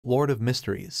Lord of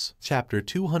Mysteries, Chapter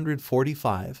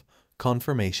 245,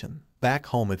 Confirmation. Back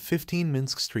home at 15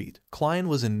 Minsk Street, Klein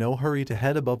was in no hurry to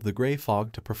head above the gray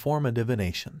fog to perform a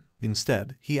divination.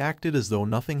 Instead, he acted as though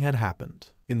nothing had happened.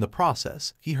 In the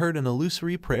process, he heard an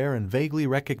illusory prayer and vaguely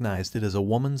recognized it as a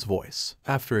woman's voice.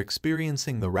 After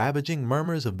experiencing the ravaging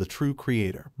murmurs of the true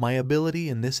creator, my ability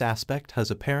in this aspect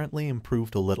has apparently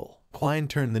improved a little. Klein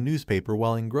turned the newspaper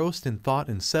while engrossed in thought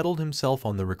and settled himself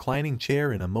on the reclining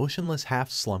chair in a motionless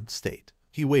half-slumped state.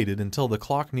 He waited until the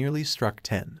clock nearly struck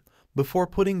 10. Before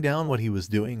putting down what he was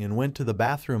doing and went to the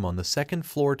bathroom on the second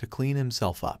floor to clean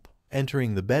himself up.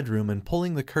 Entering the bedroom and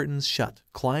pulling the curtains shut,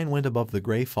 Klein went above the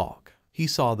gray fog. He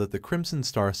saw that the crimson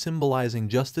star symbolizing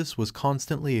justice was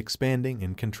constantly expanding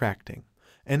and contracting,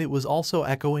 and it was also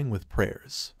echoing with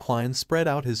prayers. Klein spread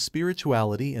out his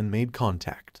spirituality and made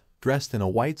contact. Dressed in a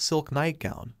white silk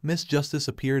nightgown, Miss Justice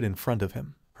appeared in front of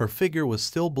him. Her figure was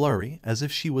still blurry, as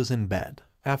if she was in bed.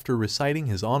 After reciting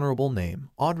his honorable name,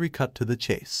 Audrey cut to the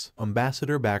chase.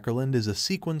 Ambassador Backerland is a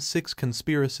Sequence 6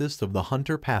 conspiracist of the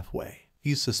Hunter Pathway.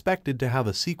 He's suspected to have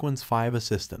a Sequence 5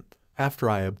 assistant. After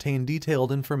I obtained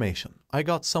detailed information, I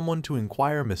got someone to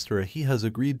inquire Mr. He has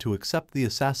agreed to accept the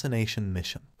assassination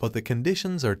mission. But the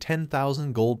conditions are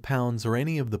 10,000 gold pounds or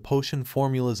any of the potion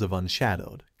formulas of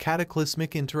Unshadowed,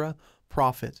 Cataclysmic Intera,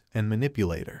 Prophet, and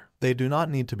Manipulator. They do not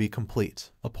need to be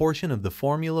complete. A portion of the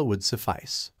formula would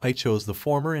suffice. I chose the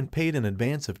former and paid an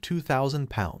advance of 2,000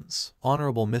 pounds.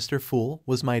 Honorable Mr. Fool,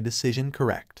 was my decision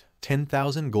correct?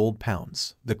 10,000 gold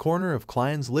pounds. The corner of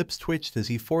Klein's lips twitched as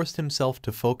he forced himself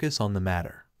to focus on the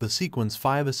matter. The Sequence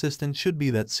 5 assistant should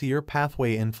be that Seer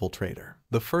Pathway infiltrator.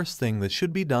 The first thing that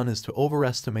should be done is to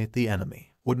overestimate the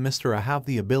enemy. Would Mr. A have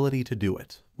the ability to do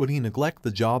it? Would he neglect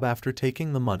the job after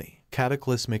taking the money?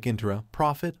 Cataclysmic Intera,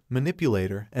 Prophet,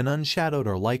 Manipulator, and Unshadowed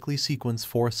are likely Sequence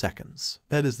 4 seconds.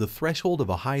 That is the threshold of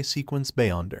a high Sequence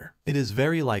Beyonder. It is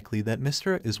very likely that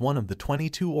Mr. is one of the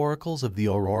 22 oracles of the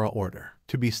Aurora Order.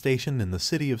 To be stationed in the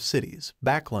City of Cities,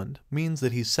 Backerland, means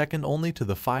that he's second only to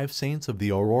the 5 saints of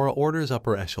the Aurora Order's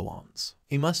upper echelons.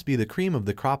 He must be the cream of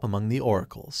the crop among the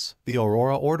oracles. The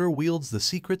Aurora Order wields the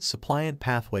secret suppliant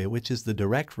pathway, which is the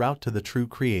direct route to the true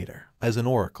creator. As an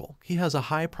oracle, he has a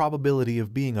high probability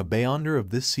of being a Beyonder of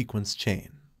this sequence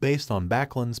chain. Based on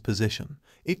Backerland's position,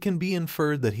 it can be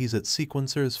inferred that he's at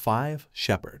Sequencer's 5,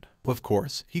 Shepherd. Of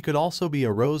course, he could also be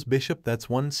a Rose Bishop that's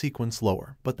one sequence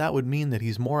lower, but that would mean that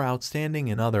he's more outstanding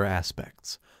in other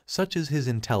aspects, such as his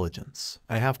intelligence.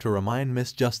 I have to remind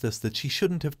Miss Justice that she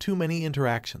shouldn't have too many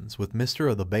interactions with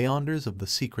Mr. The Beyonders of the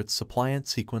secret suppliant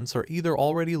sequence are either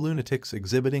already lunatics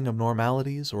exhibiting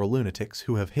abnormalities or lunatics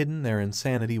who have hidden their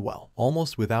insanity well.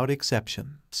 Almost without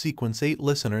exception, Sequence 8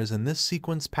 listeners in this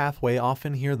sequence pathway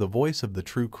often hear the voice of the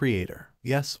true creator.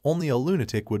 Yes, only a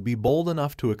lunatic would be bold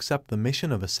enough to accept the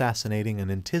mission of assassinating an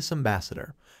Intis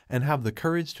ambassador and have the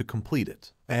courage to complete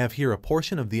it. I have here a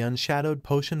portion of the Unshadowed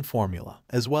potion formula,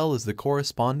 as well as the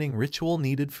corresponding ritual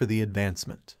needed for the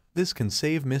advancement. This can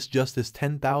save Miss Justice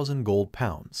 10,000 gold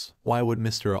pounds. Why would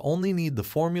Mr. only need the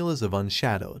formulas of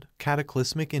Unshadowed,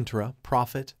 Cataclysmic Intera,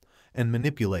 Prophet, and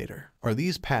Manipulator? Are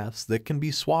these paths that can be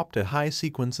swapped at high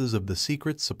sequences of the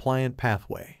secret suppliant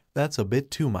pathway? That's a bit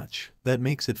too much. That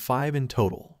makes it 5 in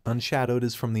total. Unshadowed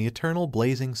is from the eternal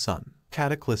blazing sun.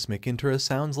 Cataclysmic Intera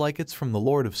sounds like it's from the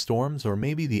Lord of Storms or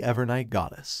maybe the Evernight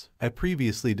Goddess. I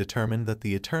previously determined that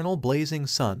the eternal blazing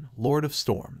sun, Lord of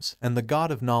Storms, and the God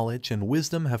of Knowledge and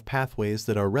Wisdom have pathways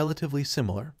that are relatively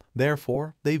similar,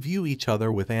 therefore, they view each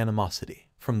other with animosity.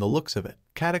 From the looks of it,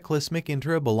 Cataclysmic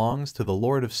Intera belongs to the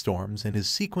Lord of Storms and is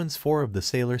Sequence 4 of the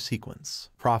Sailor sequence.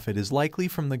 Prophet is likely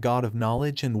from the God of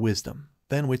Knowledge and Wisdom.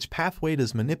 Then which pathway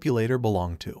does Manipulator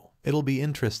belong to? It'll be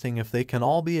interesting if they can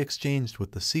all be exchanged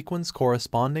with the sequence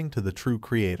corresponding to the true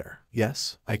creator.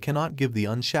 Yes, I cannot give the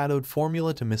Unshadowed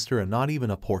formula to Mr. Not even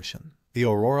a portion. The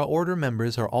Aurora Order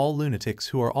members are all lunatics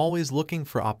who are always looking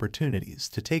for opportunities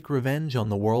to take revenge on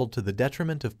the world to the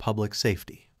detriment of public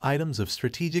safety. Items of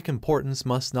strategic importance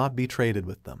must not be traded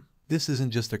with them. This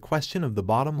isn't just a question of the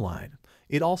bottom line.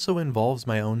 It also involves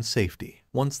my own safety.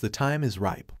 Once the time is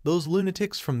ripe, those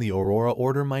lunatics from the Aurora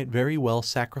Order might very well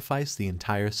sacrifice the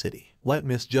entire city. Let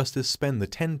Miss Justice spend the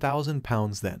 10,000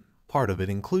 pounds then. Part of it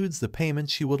includes the payment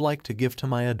she would like to give to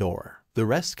my adorer. The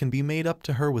rest can be made up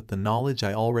to her with the knowledge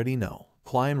I already know.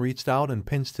 Klein reached out and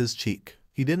pinched his cheek.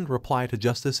 He didn't reply to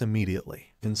Justice immediately.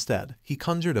 Instead, he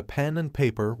conjured a pen and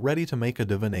paper ready to make a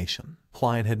divination.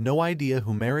 Klein had no idea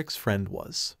who Merrick's friend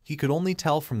was. He could only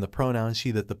tell from the pronoun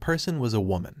she that the person was a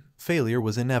woman. Failure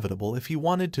was inevitable if he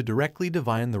wanted to directly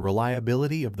divine the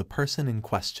reliability of the person in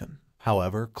question.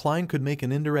 However, Klein could make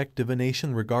an indirect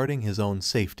divination regarding his own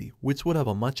safety, which would have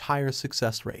a much higher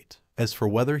success rate. As for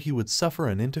whether he would suffer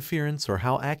an interference or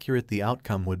how accurate the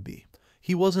outcome would be,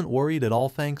 he wasn't worried at all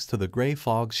thanks to the gray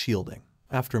fog's shielding.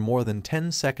 After more than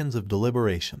 10 seconds of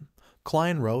deliberation,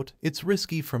 Klein wrote, "It's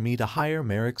risky for me to hire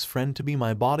Merrick's friend to be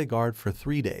my bodyguard for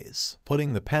 3 days."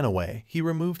 Putting the pen away, he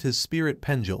removed his spirit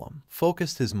pendulum,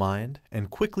 focused his mind, and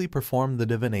quickly performed the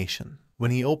divination. When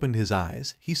he opened his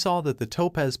eyes, he saw that the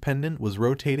topaz pendant was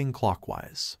rotating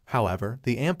clockwise. However,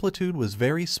 the amplitude was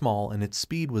very small and its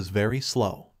speed was very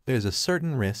slow. "There's a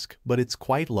certain risk, but it's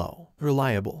quite low.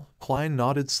 Reliable." Klein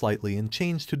nodded slightly and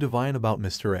changed to divine about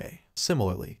Mr. A.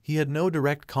 Similarly, he had no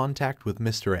direct contact with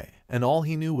Mr. A, and all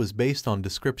he knew was based on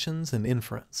descriptions and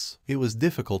inference. It was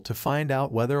difficult to find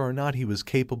out whether or not he was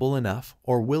capable enough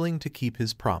or willing to keep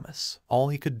his promise. All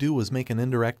he could do was make an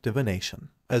indirect divination.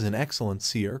 As an excellent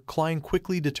seer, Klein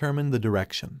quickly determined the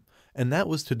direction, and that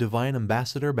was to divine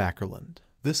Ambassador Backerland.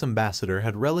 This ambassador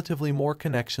had relatively more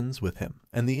connections with him,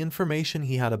 and the information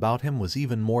he had about him was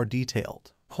even more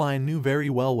detailed. Klein knew very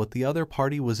well what the other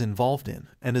party was involved in,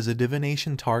 and as a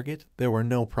divination target, there were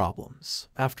no problems.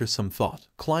 After some thought,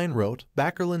 Klein wrote,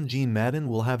 "Backerland Jean Madden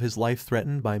will have his life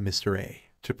threatened by Mr. A."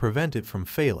 To prevent it from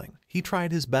failing, he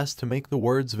tried his best to make the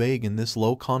words vague in this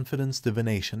low-confidence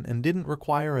divination and didn't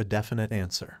require a definite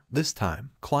answer. This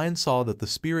time, Klein saw that the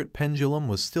spirit pendulum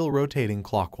was still rotating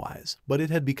clockwise, but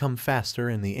it had become faster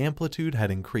and the amplitude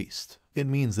had increased. It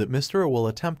means that Mr. A will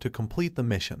attempt to complete the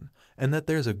mission, and that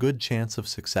there's a good chance of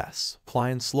success.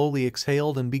 Klein slowly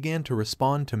exhaled and began to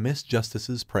respond to Miss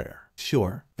Justice's prayer.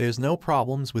 "Sure, there's no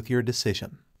problems with your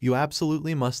decision. You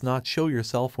absolutely must not show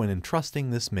yourself when entrusting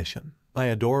this mission. My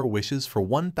adorer wishes for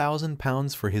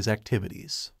 £1,000 for his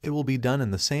activities. It will be done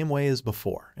in the same way as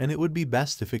before, and it would be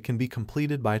best if it can be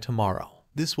completed by tomorrow.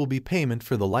 This will be payment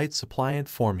for the light suppliant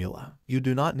formula. You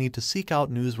do not need to seek out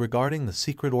news regarding the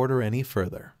secret order any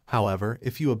further. However,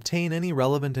 if you obtain any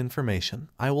relevant information,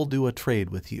 I will do a trade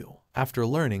with you." After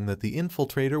learning that the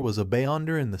infiltrator was a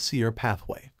beyonder in the seer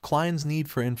pathway, Klein's need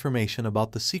for information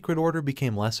about the secret order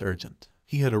became less urgent.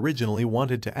 He had originally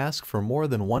wanted to ask for more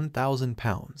than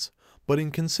 £1,000, but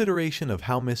in consideration of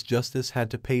how Miss Justice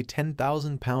had to pay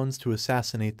 £10,000 to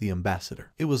assassinate the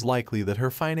ambassador, it was likely that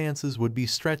her finances would be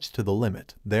stretched to the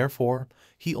limit. Therefore,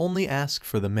 he only asked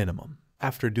for the minimum.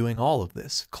 After doing all of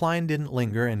this, Klein didn't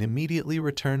linger and immediately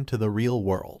returned to the real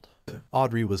world.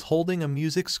 Audrey was holding a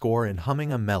music score and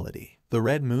humming a melody. The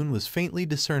red moon was faintly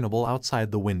discernible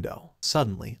outside the window.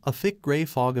 Suddenly, a thick gray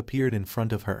fog appeared in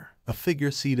front of her. A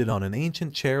figure seated on an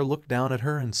ancient chair looked down at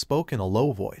her and spoke in a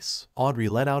low voice. Audrey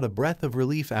let out a breath of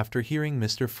relief after hearing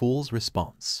Mr. Fool's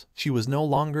response. She was no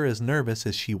longer as nervous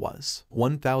as she was.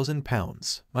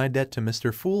 £1,000. My debt to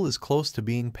Mr. Fool is close to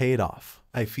being paid off.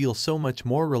 I feel so much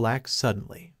more relaxed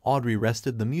suddenly. Audrey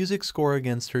rested the music score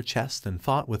against her chest and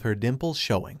thought with her dimples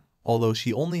showing. Although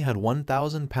she only had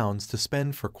 £1,000 to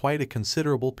spend for quite a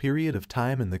considerable period of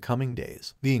time in the coming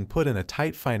days, being put in a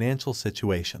tight financial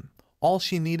situation, all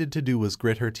she needed to do was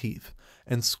grit her teeth,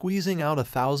 and squeezing out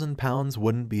 £1,000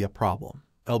 wouldn't be a problem.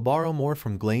 I'll borrow more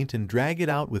from Klein and drag it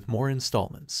out with more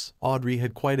installments. Audrey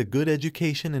had quite a good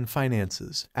education in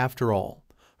finances. After all,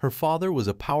 her father was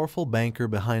a powerful banker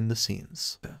behind the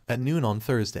scenes. At noon on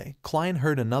Thursday, Klein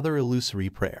heard another illusory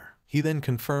prayer. He then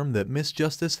confirmed that Miss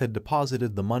Justice had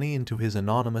deposited the money into his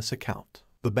anonymous account.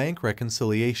 The bank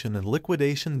reconciliation and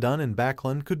liquidation done in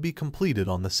Backerland could be completed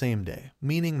on the same day,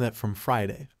 meaning that from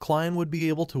Friday, Klein would be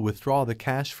able to withdraw the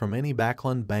cash from any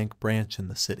Backerland bank branch in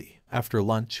the city. After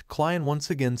lunch, Klein once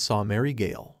again saw Mary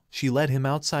Gale. She led him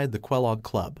outside the Kellogg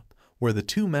Club, where the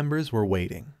two members were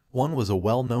waiting. One was a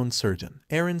well-known surgeon,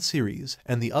 Aaron Series,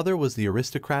 and the other was the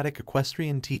aristocratic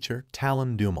equestrian teacher,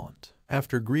 Talon Dumont.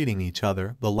 After greeting each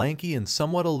other, the lanky and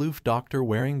somewhat aloof doctor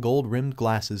wearing gold-rimmed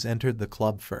glasses entered the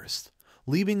club first,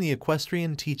 leaving the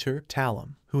equestrian teacher,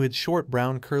 Talon, who had short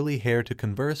brown curly hair, to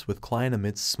converse with Klein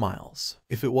amidst smiles.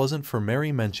 "If it wasn't for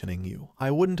Mary mentioning you,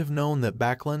 I wouldn't have known that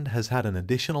Backerland has had an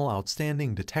additional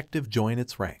outstanding detective join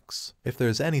its ranks. If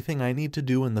there's anything I need to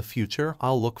do in the future,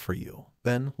 I'll look for you.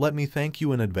 Then, let me thank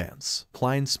you in advance."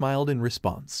 Klein smiled in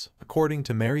response. According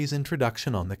to Mary's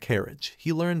introduction on the carriage,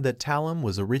 he learned that Talon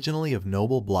was originally of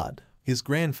noble blood. His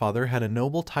grandfather had a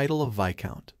noble title of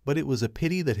Viscount, but it was a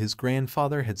pity that his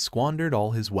grandfather had squandered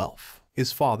all his wealth.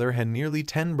 His father had nearly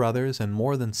 10 brothers and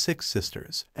more than 6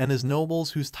 sisters, and as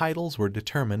nobles whose titles were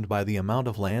determined by the amount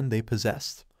of land they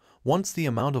possessed. Once the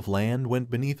amount of land went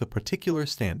beneath a particular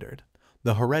standard,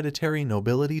 the hereditary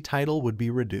nobility title would be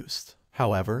reduced.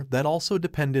 However, that also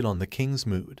depended on the king's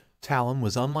mood. Talon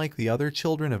was unlike the other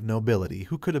children of nobility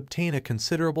who could obtain a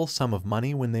considerable sum of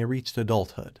money when they reached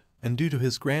adulthood. and due to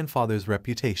his grandfather's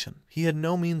reputation, he had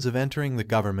no means of entering the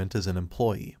government as an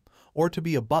employee, or to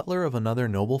be a butler of another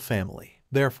noble family.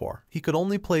 Therefore, he could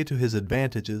only play to his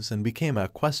advantages and became an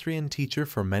equestrian teacher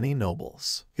for many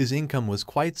nobles. His income was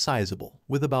quite sizable,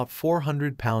 with about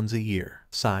 £400 a year.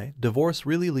 Sigh, divorce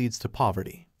really leads to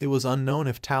poverty. It was unknown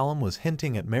if Talum was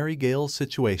hinting at Mary Gale's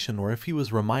situation or if he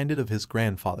was reminded of his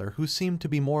grandfather, who seemed to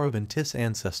be more of Antis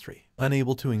ancestry.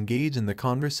 Unable to engage in the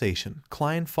conversation,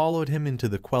 Klein followed him into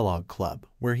the Kellogg Club,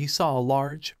 where he saw a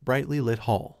large, brightly lit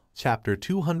hall. Chapter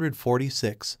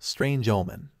 246, Strange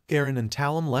Omen. Aaron and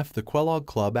Talum left the Kellogg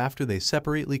Club after they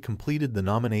separately completed the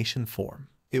nomination form.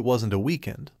 It wasn't a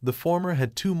weekend. The former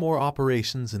had 2 more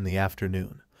operations in the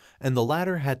afternoon, and the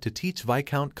latter had to teach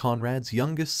Viscount Conrad's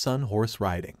youngest son horse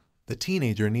riding. The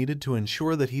teenager needed to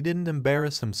ensure that he didn't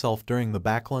embarrass himself during the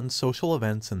Backland social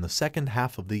events in the second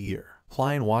half of the year.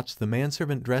 Klein watched the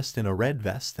manservant dressed in a red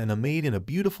vest and a maid in a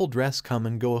beautiful dress come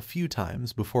and go a few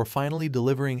times before finally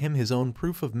delivering him his own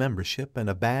proof of membership and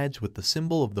a badge with the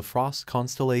symbol of the Frost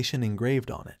constellation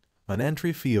engraved on it. An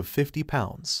entry fee of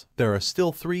 £50. There are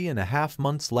still 3.5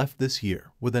 months left this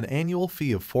year, with an annual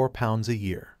fee of £4 a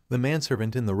year. The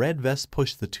manservant in the red vest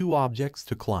pushed the 2 objects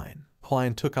to Klein.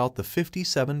 Klein took out the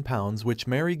 £57 which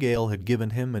Mary Gale had given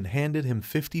him and handed him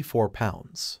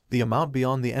 £54. The amount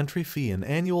beyond the entry fee and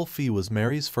annual fee was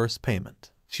Mary's first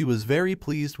payment. She was very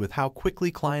pleased with how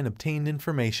quickly Klein obtained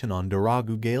information on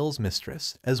Daragu Gale's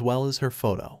mistress, as well as her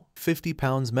photo.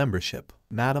 £50 membership.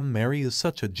 Madam Mary is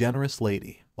such a generous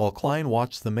lady. While Klein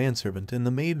watched the manservant and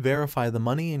the maid verify the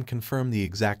money and confirm the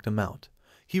exact amount,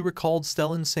 he recalled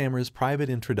Stellan Sammer's private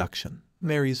introduction.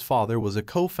 Mary's father was a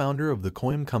co-founder of the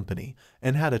Coim Company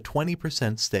and had a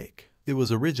 20% stake. It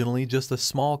was originally just a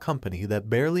small company that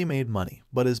barely made money,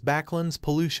 but as Backland's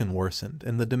pollution worsened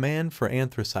and the demand for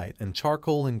anthracite and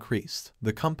charcoal increased,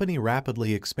 the company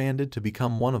rapidly expanded to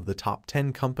become one of the top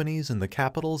 10 companies in the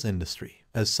capital's industry.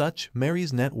 As such,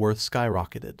 Mary's net worth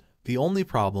skyrocketed. The only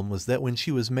problem was that when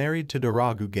she was married to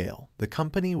Daragu Gale, the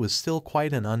company was still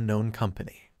quite an unknown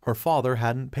company. Her father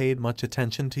hadn't paid much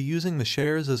attention to using the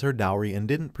shares as her dowry and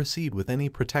didn't proceed with any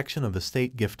protection of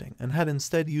estate gifting and had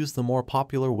instead used the more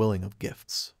popular willing of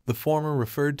gifts. The former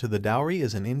referred to the dowry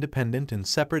as an independent and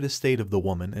separate estate of the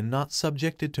woman and not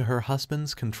subjected to her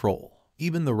husband's control.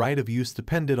 Even the right of use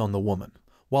depended on the woman,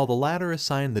 while the latter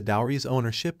assigned the dowry's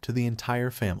ownership to the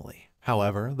entire family.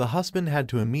 However, the husband had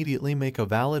to immediately make a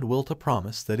valid will to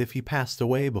promise that if he passed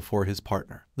away before his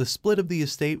partner, the split of the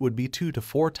estate would be 2 to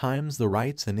 4 times the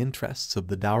rights and interests of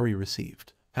the dowry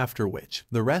received, after which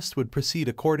the rest would proceed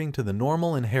according to the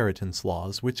normal inheritance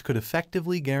laws which could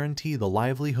effectively guarantee the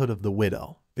livelihood of the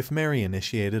widow. If Mary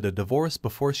initiated a divorce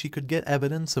before she could get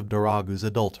evidence of Daragu's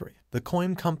adultery, the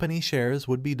Coim Company shares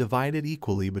would be divided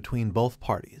equally between both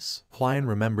parties. Klein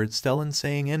remembered Stellan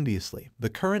saying enviously, the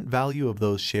current value of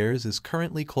those shares is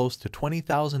currently close to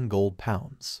 20,000 gold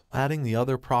pounds. Adding the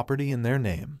other property in their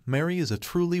name, Mary is a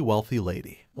truly wealthy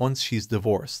lady. Once she's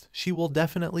divorced, she will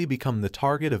definitely become the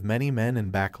target of many men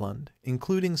in Backland,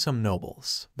 including some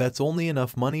nobles. That's only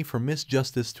enough money for Miss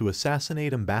Justice to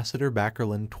assassinate Ambassador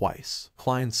Backerland twice.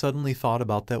 Klein suddenly thought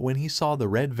about that when he saw the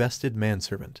red-vested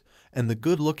manservant and the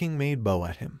good-looking maid bow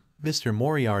at him. Mr.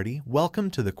 Moriarty, welcome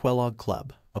to the Kellogg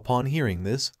Club. Upon hearing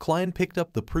this, Klein picked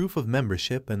up the proof of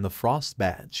membership and the Frost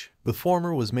badge. The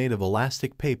former was made of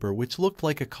elastic paper which looked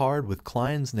like a card with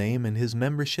Klein's name and his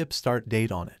membership start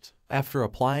date on it. After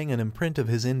applying an imprint of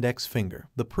his index finger,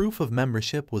 the proof of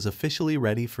membership was officially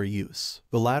ready for use.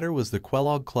 The latter was the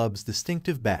Kellogg Club's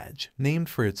distinctive badge, named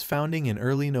for its founding in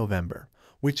early November,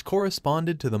 which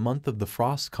corresponded to the month of the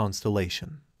Frost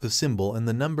constellation. The symbol and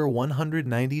the number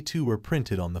 192 were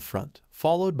printed on the front,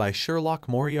 followed by Sherlock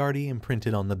Moriarty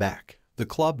imprinted on the back. The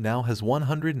club now has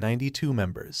 192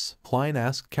 members. Klein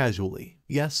asked casually.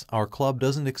 Yes, our club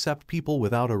doesn't accept people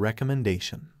without a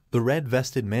recommendation. The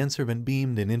red-vested manservant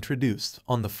beamed and introduced.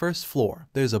 On the first floor,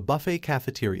 there's a buffet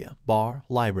cafeteria, bar,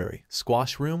 library,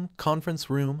 squash room, conference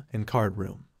room, and card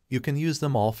room. You can use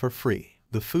them all for free.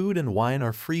 The food and wine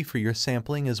are free for your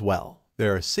sampling as well.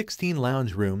 There are 16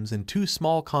 lounge rooms and 2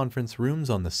 small conference rooms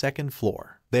on the second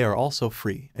floor. They are also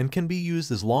free and can be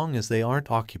used as long as they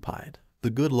aren't occupied. The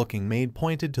good-looking maid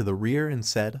pointed to the rear and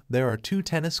said, there are 2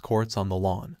 tennis courts on the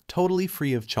lawn, totally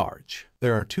free of charge.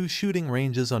 There are 2 shooting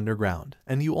ranges underground,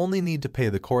 and you only need to pay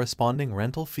the corresponding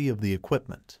rental fee of the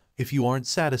equipment. If you aren't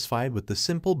satisfied with the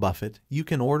simple buffet, you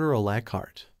can order a la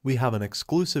carte. We have an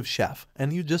exclusive chef,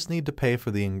 and you just need to pay for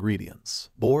the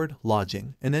ingredients. Board,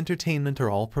 lodging, and entertainment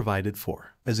are all provided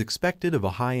for. As expected of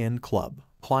a high-end club,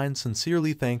 Klein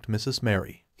sincerely thanked Mrs.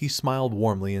 Mary. He smiled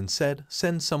warmly and said,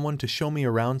 send someone to show me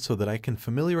around so that I can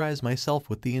familiarize myself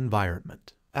with the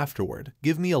environment. Afterward,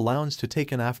 give me a lounge to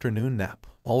take an afternoon nap.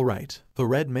 All right. The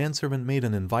red manservant made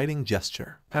an inviting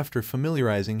gesture. After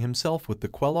familiarizing himself with the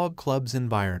Kellogg Club's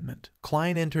environment,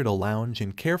 Klein entered a lounge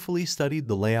and carefully studied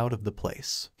the layout of the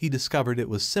place. He discovered it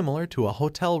was similar to a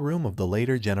hotel room of the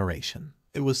later generation.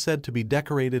 It was said to be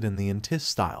decorated in the Antis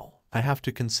style. I have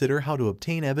to consider how to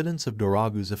obtain evidence of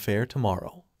Doragu's affair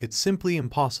tomorrow. It's simply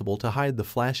impossible to hide the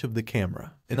flash of the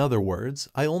camera. In other words,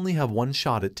 I only have one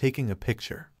shot at taking a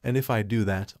picture, and if I do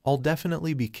that, I'll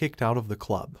definitely be kicked out of the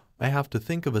club. I have to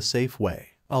think of a safe way.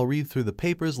 I'll read through the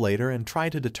papers later and try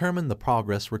to determine the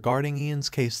progress regarding Ian's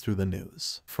case through the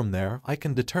news. From there, I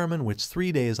can determine which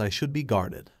 3 days I should be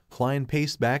guarded. Klein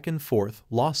paced back and forth,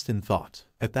 lost in thought.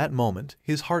 At that moment,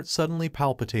 his heart suddenly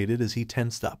palpitated as he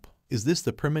tensed up. Is this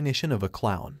the premonition of a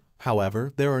clown?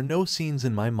 However, there are no scenes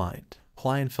in my mind.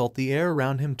 Klein felt the air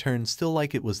around him turn still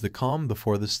like it was the calm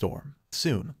before the storm.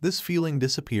 Soon, this feeling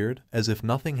disappeared, as if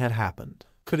nothing had happened.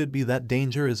 Could it be that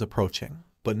danger is approaching?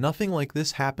 But nothing like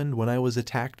this happened when I was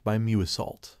attacked by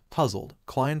Muassault. Puzzled,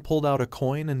 Klein pulled out a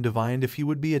coin and divined if he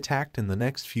would be attacked in the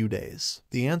next few days.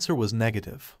 The answer was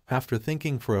negative. After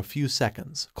thinking for a few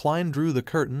seconds, Klein drew the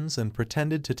curtains and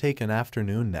pretended to take an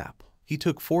afternoon nap. He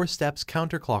took 4 steps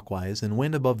counterclockwise and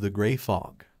went above the gray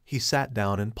fog. He sat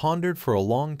down and pondered for a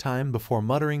long time before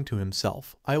muttering to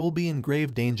himself, I will be in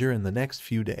grave danger in the next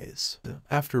few days.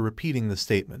 After repeating the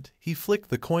statement, he flicked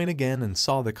the coin again and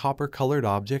saw the copper-colored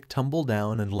object tumble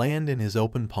down and land in his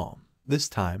open palm. This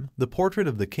time, the portrait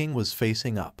of the king was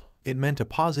facing up. It meant a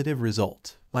positive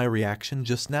result. My reaction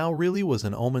just now really was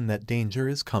an omen that danger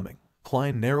is coming.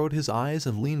 Klein narrowed his eyes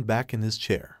and leaned back in his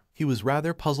chair. He was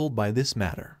rather puzzled by this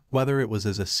matter. Whether it was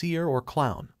as a seer or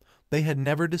clown, they had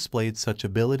never displayed such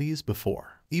abilities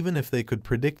before. Even if they could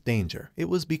predict danger, it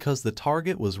was because the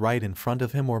target was right in front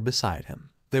of him or beside him.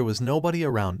 There was nobody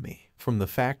around me. From the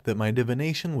fact that my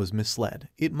divination was misled,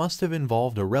 it must have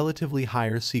involved a relatively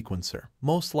higher sequencer,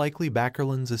 most likely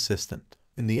Backerland's assistant.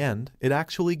 In the end, it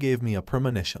actually gave me a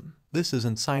premonition. This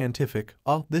isn't scientific,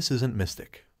 this isn't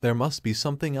mystic. There must be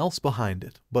something else behind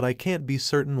it, but I can't be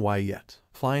certain why yet.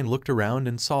 Klein looked around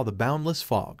and saw the boundless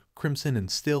fog, crimson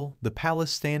and still, the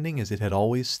palace standing as it had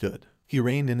always stood. He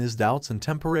reined in his doubts and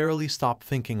temporarily stopped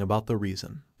thinking about the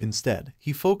reason. Instead,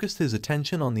 he focused his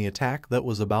attention on the attack that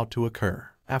was about to occur.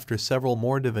 After several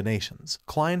more divinations,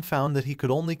 Klein found that he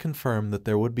could only confirm that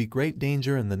there would be great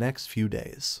danger in the next few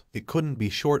days. It couldn't be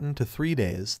shortened to 3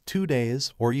 days, 2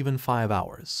 days, or even 5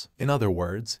 hours. In other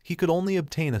words, he could only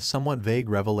obtain a somewhat vague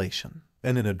revelation.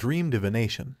 And in a dream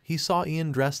divination, he saw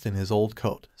Ian dressed in his old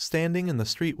coat, standing in the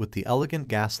street with the elegant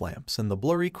gas lamps and the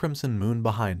blurry crimson moon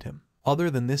behind him. Other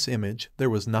than this image, there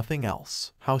was nothing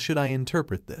else. How should I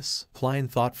interpret this? Klein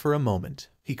thought for a moment.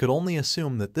 He could only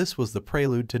assume that this was the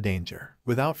prelude to danger.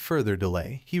 Without further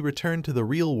delay, he returned to the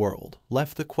real world,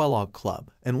 left the Kellogg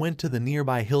Club, and went to the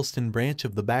nearby Hillston branch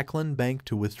of the Backland Bank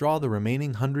to withdraw the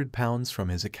remaining £100 from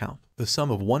his account. The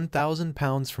sum of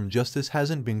 £1,000 from Justice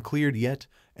hasn't been cleared yet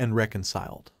and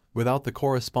reconciled. Without the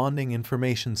corresponding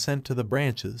information sent to the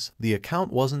branches, the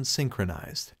account wasn't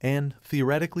synchronized, and,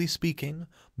 theoretically speaking,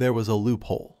 there was a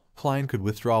loophole. Klein could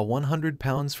withdraw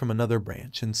 £100 from another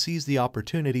branch and seize the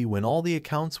opportunity when all the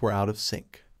accounts were out of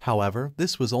sync. However,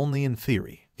 this was only in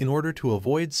theory. In order to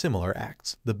avoid similar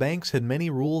acts, the banks had many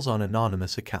rules on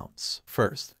anonymous accounts.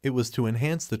 First, it was to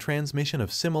enhance the transmission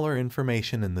of similar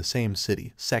information in the same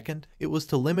city. Second, it was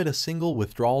to limit a single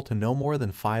withdrawal to no more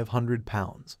than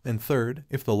 £500. And third,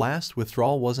 if the last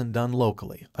withdrawal wasn't done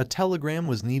locally, a telegram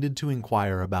was needed to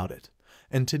inquire about it.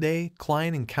 And today,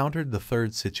 Klein encountered the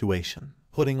third situation.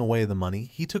 Putting away the money,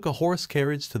 he took a horse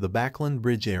carriage to the Backland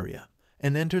Bridge area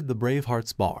and entered the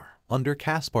Bravehearts bar. Under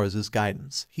Kaspar's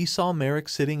guidance, he saw Merrick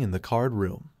sitting in the card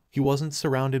room. He wasn't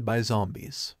surrounded by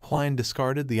zombies. Klein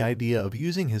discarded the idea of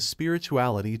using his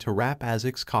spirituality to rap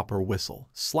Isaac's copper whistle,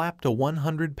 slapped a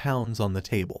 £100 on the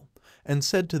table, and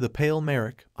said to the pale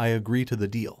Merrick, I agree to the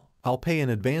deal. I'll pay an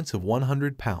advance of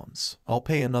 £100. I'll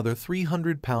pay another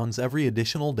 £300 every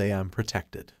additional day I'm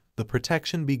protected. The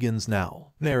protection begins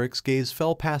now. Merrick's gaze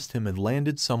fell past him and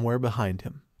landed somewhere behind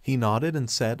him. He nodded and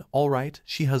said, all right,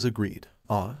 she has agreed.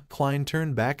 Klein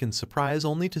turned back in surprise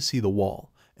only to see the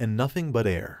wall, and nothing but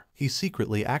air. He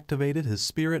secretly activated his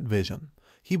spirit vision.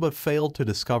 He but failed to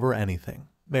discover anything.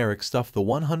 Merrick stuffed the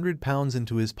 £100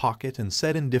 into his pocket and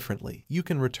said indifferently, you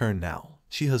can return now.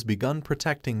 She has begun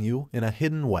protecting you in a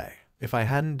hidden way. If I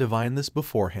hadn't divined this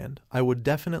beforehand, I would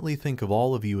definitely think of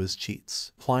all of you as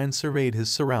cheats. Klein surveyed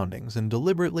his surroundings and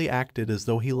deliberately acted as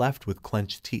though he left with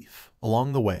clenched teeth.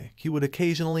 Along the way, he would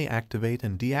occasionally activate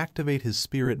and deactivate his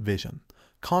spirit vision,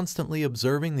 constantly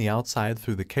observing the outside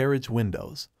through the carriage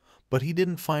windows, but he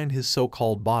didn't find his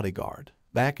so-called bodyguard.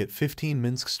 Back at 15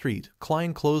 Minsk Street,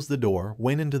 Klein closed the door,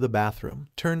 went into the bathroom,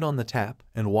 turned on the tap,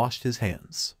 and washed his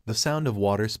hands. The sound of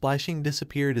water splashing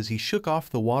disappeared as he shook off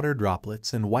the water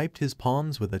droplets and wiped his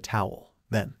palms with a towel.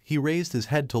 Then, he raised his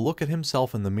head to look at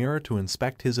himself in the mirror to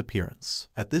inspect his appearance.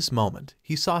 At this moment,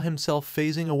 he saw himself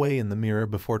phasing away in the mirror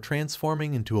before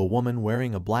transforming into a woman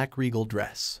wearing a black regal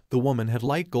dress. The woman had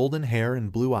light golden hair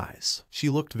and blue eyes. She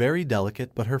looked very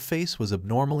delicate, but her face was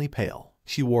abnormally pale.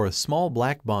 She wore a small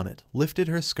black bonnet, lifted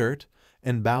her skirt,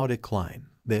 and bowed at Klein.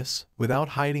 This, without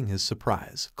hiding his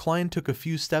surprise. Klein took a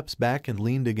few steps back and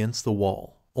leaned against the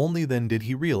wall. Only then did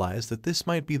he realize that this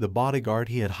might be the bodyguard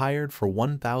he had hired for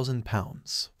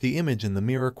 £1,000. The image in the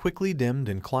mirror quickly dimmed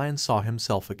and Klein saw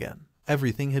himself again.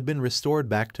 Everything had been restored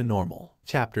back to normal.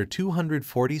 Chapter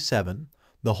 247.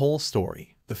 The whole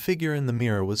story. The figure in the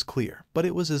mirror was clear, but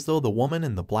it was as though the woman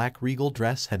in the black regal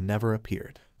dress had never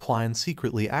appeared. Klein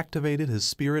secretly activated his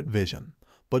spirit vision,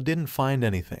 but didn't find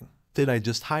anything. Did I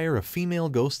just hire a female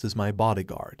ghost as my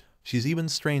bodyguard? She's even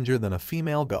stranger than a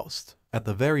female ghost. At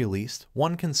the very least,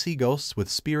 one can see ghosts with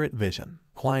spirit vision.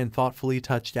 Klein thoughtfully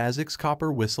touched Isaac's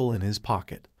copper whistle in his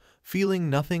pocket, feeling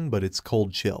nothing but its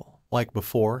cold chill. Like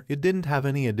before, it didn't have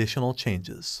any additional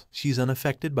changes. She's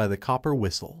unaffected by the copper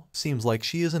whistle. Seems like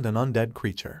she isn't an undead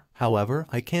creature. However,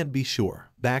 I can't be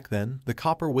sure. Back then, the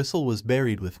copper whistle was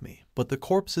buried with me, but the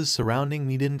corpses surrounding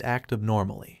me didn't act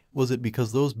abnormally. Was it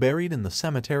because those buried in the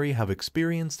cemetery have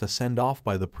experienced a send-off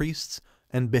by the priests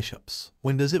and bishops?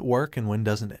 When does it work and when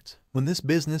doesn't it? When this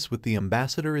business with the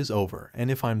ambassador is over,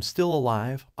 and if I'm still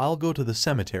alive, I'll go to the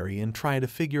cemetery and try to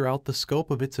figure out the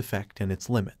scope of its effect and its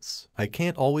limits. I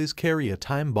can't always carry a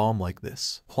time bomb like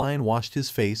this. Klein washed his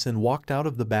face and walked out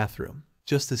of the bathroom.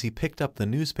 Just as he picked up the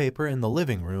newspaper in the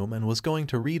living room and was going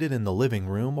to read it in the living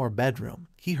room or bedroom,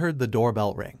 he heard the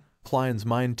doorbell ring. Klein's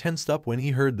mind tensed up when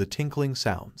he heard the tinkling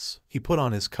sounds. He put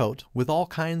on his coat, with all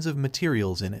kinds of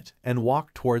materials in it, and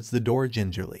walked towards the door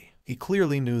gingerly. He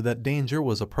clearly knew that danger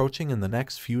was approaching in the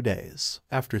next few days.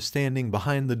 After standing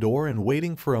behind the door and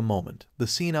waiting for a moment, the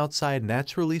scene outside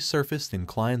naturally surfaced in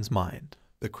Klein's mind.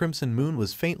 The crimson moon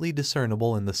was faintly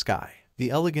discernible in the sky. The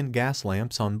elegant gas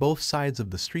lamps on both sides of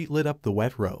the street lit up the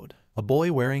wet road. A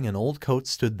boy wearing an old coat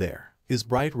stood there. His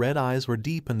bright red eyes were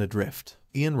deep and adrift.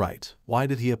 Ian Wright. Why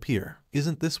did he appear?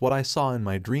 Isn't this what I saw in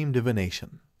my dream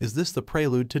divination? Is this the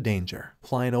prelude to danger?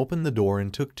 Klein opened the door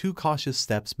and took 2 cautious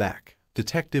steps back.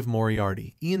 Detective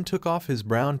Moriarty. Ian took off his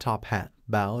brown top hat,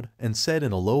 bowed, and said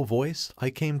in a low voice, I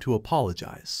came to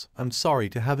apologize. I'm sorry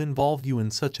to have involved you in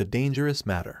such a dangerous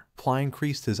matter. Klein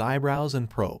creased his eyebrows and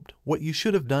probed. What you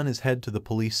should have done is head to the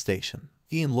police station.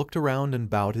 Ian looked around and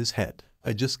bowed his head.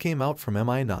 I just came out from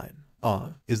MI9.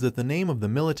 Is that the name of the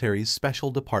military's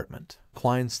special department?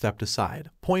 Klein stepped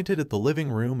aside, pointed at the living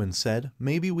room and said,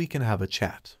 maybe we can have a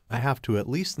chat. I have to at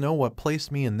least know what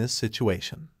placed me in this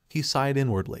situation. He sighed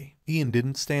inwardly. Ian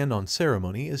didn't stand on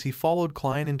ceremony as he followed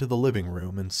Klein into the living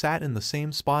room and sat in the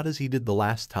same spot as he did the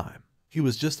last time. He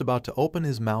was just about to open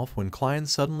his mouth when Klein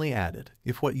suddenly added,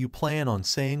 if what you plan on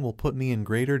saying will put me in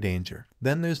greater danger,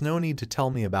 then there's no need to tell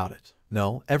me about it.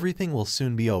 No, everything will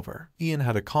soon be over. Ian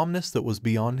had a calmness that was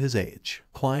beyond his age.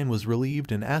 Klein was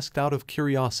relieved and asked out of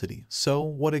curiosity, so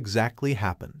what exactly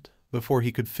happened? Before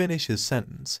he could finish his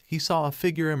sentence, he saw a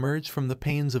figure emerge from the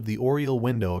panes of the oriel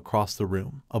window across the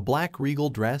room. A black regal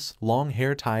dress, long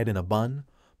hair tied in a bun,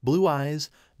 blue eyes,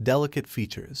 delicate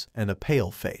features, and a pale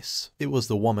face. It was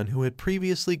the woman who had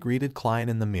previously greeted Klein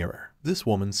in the mirror. This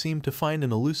woman seemed to find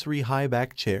an illusory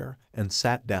high-back chair and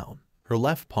sat down. Her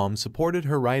left palm supported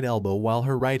her right elbow while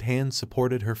her right hand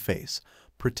supported her face,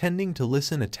 pretending to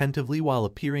listen attentively while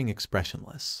appearing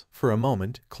expressionless. For a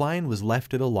moment, Klein was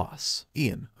left at a loss.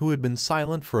 Ian, who had been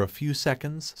silent for a few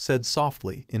seconds, said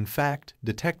softly, in fact,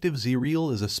 Detective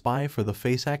Zeriel is a spy for the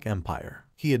Fasak Empire.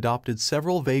 He adopted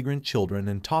several vagrant children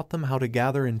and taught them how to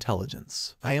gather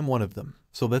intelligence. I am one of them.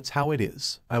 So that's how it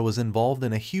is. I was involved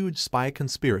in a huge spy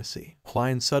conspiracy.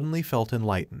 Klein suddenly felt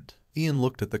enlightened. Ian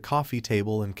looked at the coffee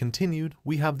table and continued,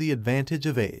 we have the advantage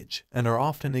of age, and are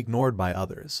often ignored by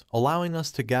others, allowing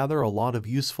us to gather a lot of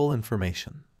useful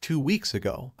information. 2 weeks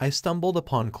ago, I stumbled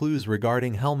upon clues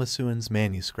regarding Helmasuen's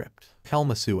manuscript.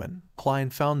 Helmasuen. Klein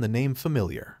found the name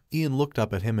familiar. Ian looked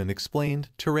up at him and explained,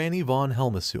 Tyranny von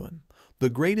Helmasuen. The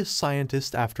greatest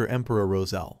scientist after Emperor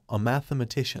Roselle, a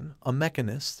mathematician, a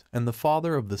mechanist, and the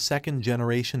father of the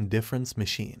 2nd-generation difference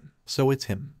machine. So it's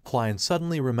him. Klein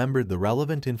suddenly remembered the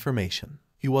relevant information.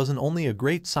 He wasn't only a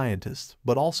great scientist,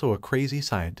 but also a crazy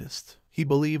scientist. He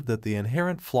believed that the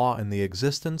inherent flaw in the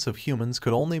existence of humans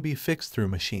could only be fixed through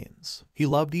machines. He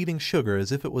loved eating sugar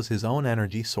as if it was his own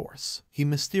energy source. He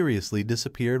mysteriously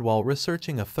disappeared while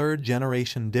researching a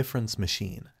third-generation difference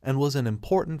machine and was an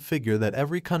important figure that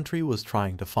every country was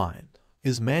trying to find.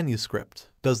 His manuscript.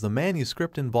 Does the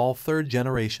manuscript involve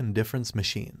third-generation difference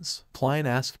machines? Klein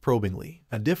asked probingly.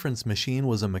 A difference machine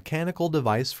was a mechanical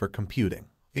device for computing.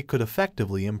 It could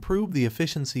effectively improve the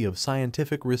efficiency of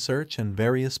scientific research and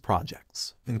various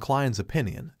projects. In Klein's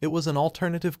opinion, it was an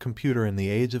alternative computer in the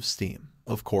age of steam.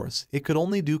 Of course, it could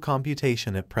only do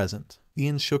computation at present.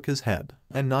 Ian shook his head.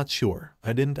 I'm not sure.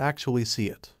 I didn't actually see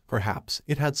it. Perhaps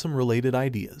it had some related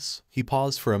ideas. He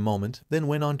paused for a moment, then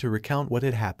went on to recount what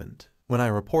had happened. When I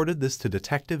reported this to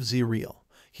Detective Z-Real,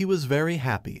 he was very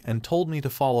happy and told me to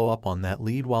follow up on that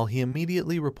lead while he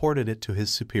immediately reported it to his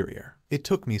superior. It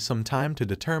took me some time to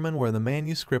determine where the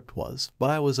manuscript was, but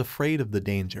I was afraid of the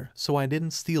danger, so I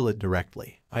didn't steal it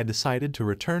directly. I decided to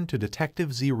return to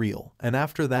Detective Z-Real, and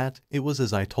after that, it was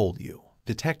as I told you.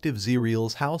 Detective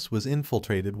Z-Real's house was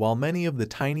infiltrated while many of the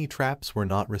tiny traps were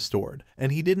not restored,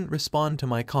 and he didn't respond to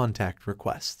my contact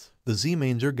requests. The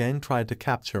Z-Manger gang tried to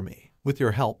capture me. With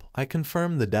your help, I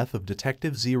confirmed the death of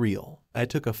Detective Z-Real. I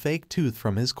took a fake tooth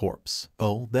from his corpse.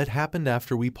 Oh, that happened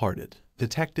after we parted.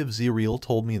 Detective Z-Real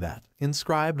told me that,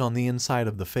 inscribed on the inside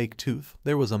of the fake tooth,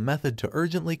 there was a method to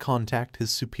urgently contact his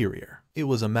superior. It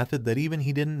was a method that even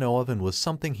he didn't know of and was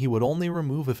something he would only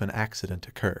remove if an accident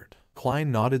occurred.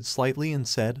 Klein nodded slightly and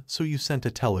said, so you sent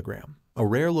a telegram. A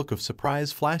rare look of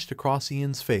surprise flashed across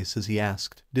Ian's face as he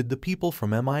asked, did the people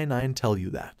from MI9 tell you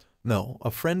that? No, a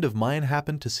friend of mine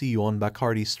happened to see you on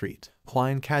Bacardi Street.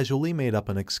 Klein casually made up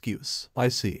an excuse. I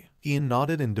see. Ian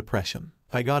nodded in depression.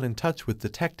 I got in touch with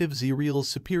Detective Z-Real's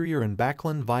superior in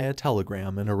Backlund via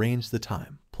telegram and arranged the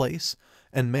time, place,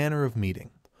 and manner of meeting.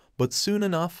 But soon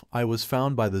enough, I was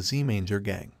found by the Z-Manger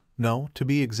gang. No, to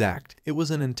be exact, it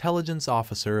was an intelligence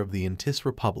officer of the Intis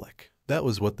Republic. That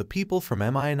was what the people from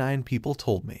MI9 people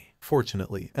told me.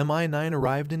 Fortunately, MI9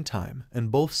 arrived in time,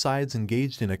 and both sides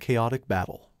engaged in a chaotic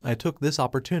battle. I took this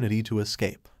opportunity to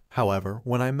escape. However,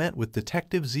 when I met with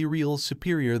Detective Z-Real's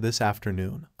superior this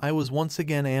afternoon, I was once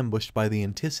again ambushed by the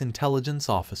Intis intelligence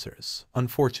officers.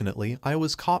 Unfortunately, I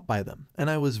was caught by them, and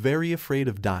I was very afraid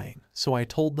of dying, so I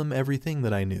told them everything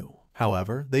that I knew.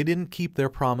 However, they didn't keep their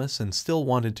promise and still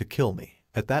wanted to kill me.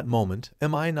 At that moment,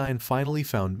 MI9 finally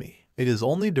found me. It is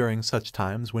only during such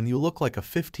times when you look like a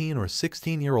 15 or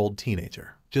 16-year-old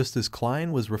teenager. Just as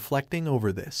Klein was reflecting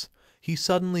over this, he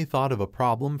suddenly thought of a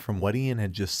problem from what Ian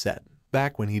had just said.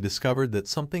 Back when he discovered that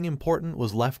something important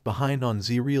was left behind on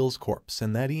Z-Real's corpse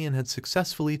and that Ian had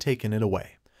successfully taken it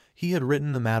away, he had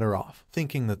written the matter off,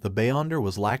 thinking that the Beyonder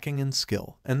was lacking in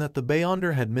skill and that the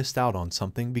Beyonder had missed out on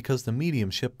something because the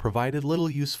mediumship provided little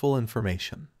useful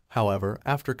information. However,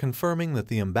 after confirming that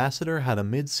the ambassador had a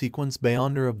mid-sequence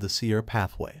Beyonder of the seer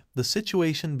pathway, the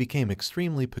situation became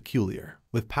extremely peculiar.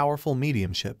 With powerful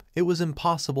mediumship, it was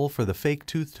impossible for the fake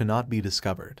tooth to not be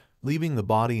discovered. Leaving the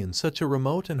body in such a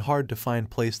remote and hard-to-find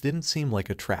place didn't seem like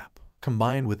a trap.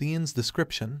 Combined with Ian's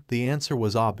description, the answer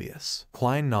was obvious.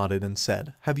 Klein nodded and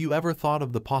said, have you ever thought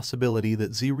of the possibility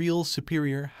that Z-Real's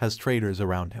superior has traitors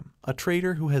around him? A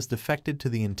traitor who has defected to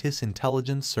the Intis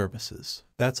intelligence services.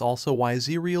 That's also why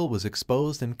Z-Real was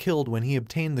exposed and killed when he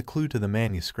obtained the clue to the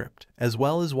manuscript, as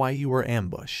well as why you were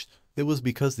ambushed. It was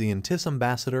because the Intis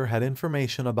ambassador had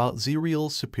information about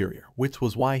Z-Real's superior, which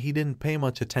was why he didn't pay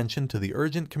much attention to the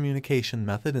urgent communication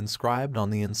method inscribed on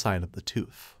the inside of the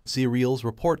tooth. Z-Real's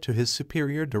report to his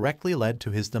superior directly led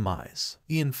to his demise.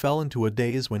 Ian fell into a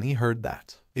daze when he heard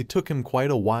that. It took him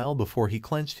quite a while before he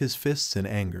clenched his fists in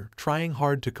anger, trying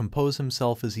hard to compose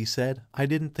himself as he said, I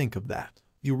didn't think of that.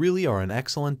 You really are an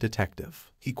excellent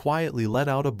detective. He quietly let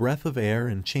out a breath of air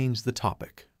and changed the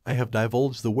topic. I have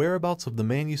divulged the whereabouts of the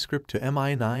manuscript to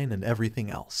MI9 and everything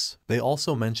else. They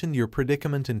also mentioned your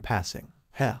predicament in passing.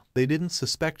 They didn't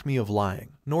suspect me of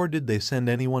lying, nor did they send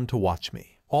anyone to watch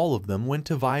me. All of them went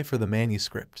to vie for the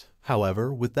manuscript.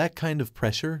 However, with that kind of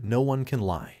pressure, no one can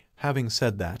lie. Having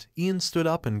said that, Ian stood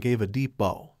up and gave a deep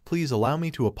bow. Please allow me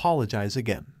to apologize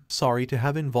again. Sorry to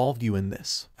have involved you in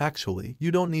this. Actually, you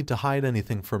don't need to hide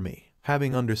anything from me.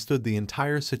 Having understood the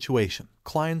entire situation,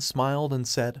 Klein smiled and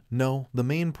said, no, the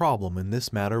main problem in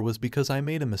this matter was because I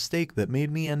made a mistake that made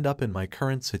me end up in my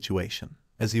current situation.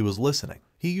 As he was listening,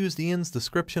 he used Ian's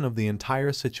description of the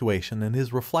entire situation and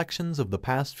his reflections of the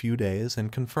past few days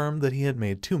and confirmed that he had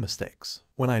made two mistakes.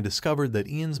 When I discovered that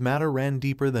Ian's matter ran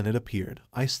deeper than it appeared,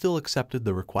 I still accepted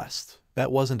the request.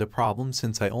 That wasn't a problem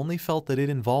since I only felt that it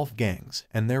involved gangs,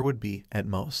 and there would be, at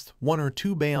most, 1 or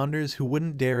 2 Beyonders who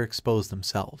wouldn't dare expose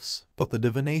themselves. But the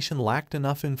divination lacked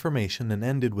enough information and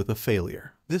ended with a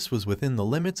failure. This was within the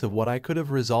limits of what I could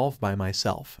have resolved by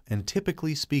myself, and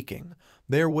typically speaking,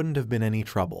 there wouldn't have been any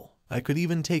trouble. I could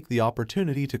even take the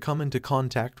opportunity to come into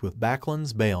contact with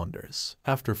Backlund's Beyonders.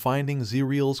 After finding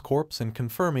Zeriel's corpse and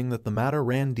confirming that the matter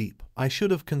ran deep, I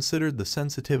should have considered the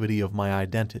sensitivity of my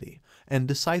identity and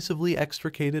decisively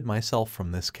extricated myself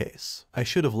from this case. I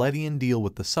should have let Ian deal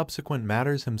with the subsequent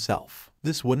matters himself.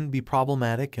 This wouldn't be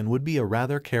problematic and would be a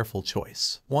rather careful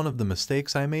choice. One of the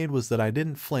mistakes I made was that I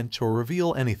didn't flinch or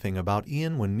reveal anything about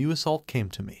Ian when New Assault came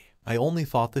to me. I only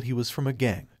thought that he was from a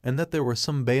gang, and that there were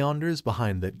some Beyonders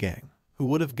behind that gang. Who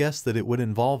would have guessed that it would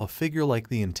involve a figure like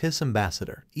the Intis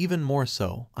ambassador? Even more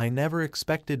so, I never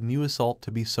expected New Assault to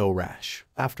be so rash.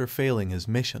 After failing his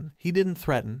mission, he didn't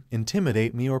threaten,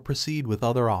 intimidate me or proceed with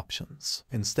other options.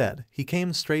 Instead, he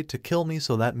came straight to kill me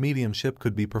so that mediumship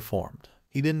could be performed.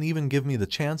 He didn't even give me the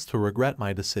chance to regret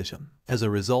my decision. As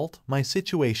a result, my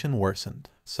situation worsened.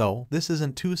 So, this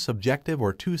isn't too subjective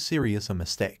or too serious a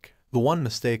mistake. The one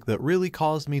mistake that really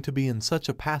caused me to be in such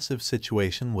a passive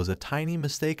situation was a tiny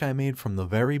mistake I made from the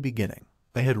very beginning.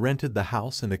 I had rented the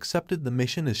house and accepted the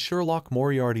mission as Sherlock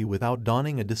Moriarty without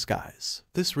donning a disguise.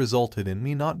 This resulted in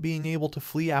me not being able to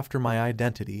flee after my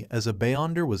identity as a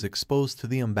Beyonder was exposed to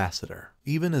the ambassador.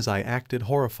 Even as I acted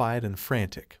horrified and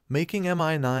frantic, making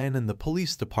MI9 and the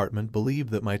police department believe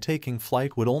that my taking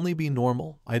flight would only be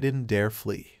normal, I didn't dare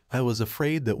flee. I was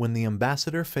afraid that when the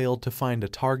ambassador failed to find a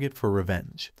target for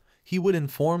revenge, he would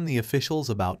inform the officials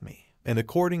about me. And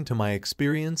according to my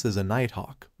experience as a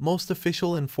Nighthawk, most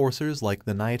official enforcers like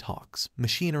the Nighthawks,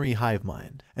 machinery hive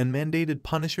mind, and mandated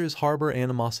punishers harbor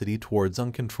animosity towards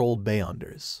uncontrolled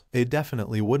Beyonders. They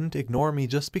definitely wouldn't ignore me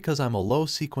just because I'm a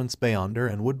low-sequence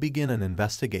Beyonder and would begin an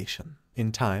investigation.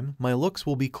 In time, my looks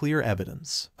will be clear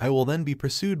evidence. I will then be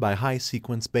pursued by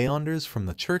high-sequence Beyonders from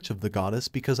the Church of the Goddess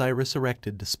because I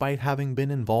resurrected despite having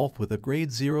been involved with a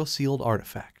Grade 0 sealed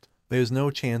artifact. There's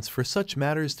no chance for such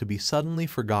matters to be suddenly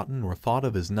forgotten or thought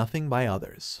of as nothing by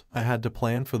others. I had to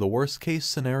plan for the worst-case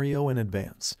scenario in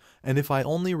advance, and if I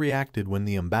only reacted when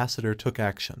the ambassador took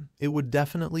action, it would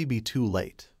definitely be too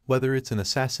late. Whether it's an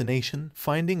assassination,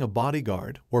 finding a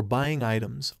bodyguard, or buying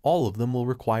items, all of them will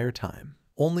require time.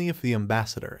 Only if the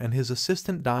ambassador and his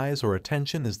assistant dies or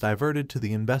attention is diverted to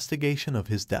the investigation of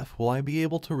his death will I be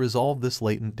able to resolve this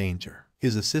latent danger.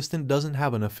 His assistant doesn't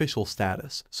have an official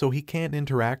status, so he can't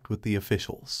interact with the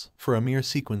officials. For a mere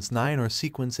Sequence 9 or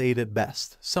Sequence 8 at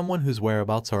best, someone whose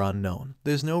whereabouts are unknown,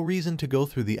 there's no reason to go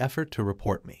through the effort to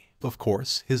report me. Of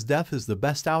course, his death is the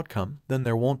best outcome, then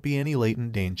there won't be any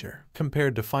latent danger.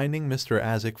 Compared to finding Mr.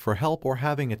 Azek for help or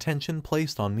having attention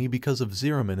placed on me because of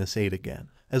Zerominus 8 again,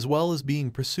 as well as being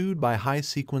pursued by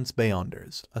high-sequence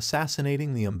Beyonders,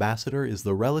 assassinating the ambassador is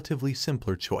the relatively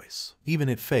simpler choice. Even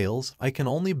if it fails, I can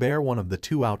only bear one of the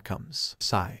two outcomes.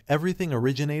 Sigh. Everything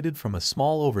originated from a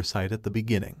small oversight at the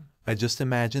beginning. I just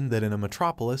imagined that in a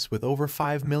metropolis with over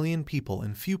 5 million people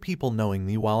and few people knowing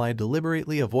me while I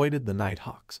deliberately avoided the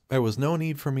Nighthawks, there was no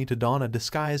need for me to don a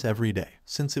disguise every day,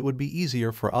 since it would be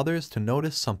easier for others to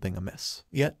notice something amiss.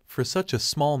 Yet, for such a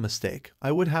small mistake,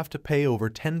 I would have to pay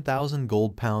over 10,000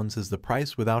 gold pounds as the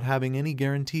price without having any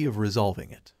guarantee of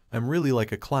resolving it. I'm really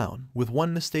like a clown, with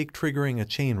one mistake triggering a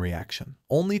chain reaction,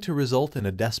 only to result in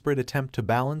a desperate attempt to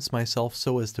balance myself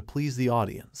so as to please the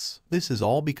audience. This is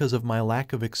all because of my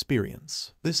lack of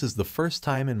experience. This is the first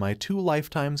time in my 2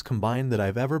 lifetimes combined that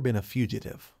I've ever been a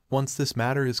fugitive. Once this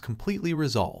matter is completely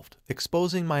resolved,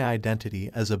 exposing my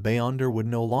identity as a Beyonder would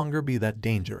no longer be that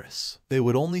dangerous. They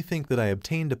would only think that I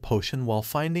obtained a potion while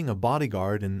finding a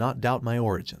bodyguard and not doubt my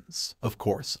origins. Of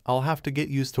course, I'll have to get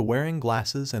used to wearing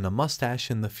glasses and a mustache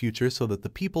in the future so that the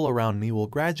people around me will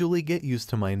gradually get used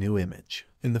to my new image.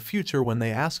 In the future, when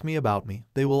they ask me about me,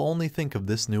 they will only think of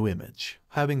this new image.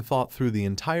 Having thought through the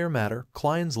entire matter,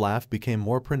 Klein's laugh became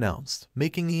more pronounced,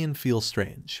 making Ian feel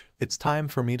strange. It's time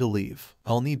for me to leave.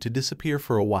 I'll need to disappear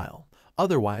for a while.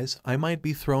 Otherwise, I might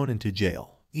be thrown into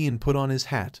jail. Ian put on his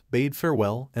hat, bade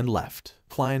farewell, and left.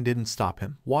 Klein didn't stop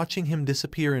him, watching him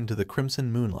disappear into the crimson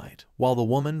moonlight, while the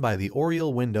woman by the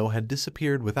oriel window had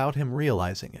disappeared without him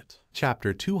realizing it.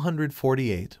 Chapter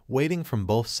 248, Waiting from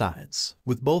Both Sides.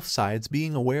 With both sides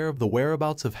being aware of the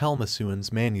whereabouts of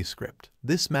Helmasuen's manuscript,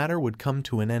 this matter would come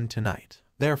to an end tonight.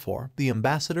 Therefore, the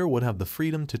ambassador would have the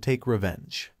freedom to take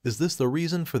revenge. Is this the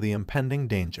reason for the impending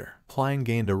danger? Klein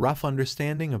gained a rough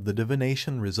understanding of the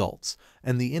divination results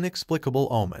and the inexplicable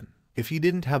omen. If he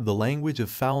didn't have the language of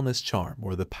foulness charm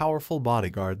or the powerful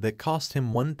bodyguard that cost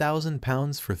him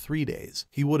 £1,000 for 3 days,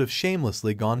 he would have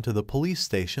shamelessly gone to the police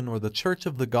station or the Church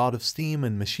of the God of Steam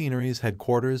and Machinery's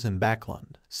headquarters in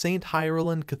Backlund, St.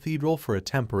 Ireland Cathedral for a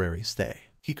temporary stay.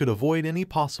 He could avoid any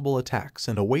possible attacks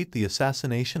and await the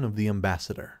assassination of the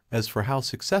ambassador. As for how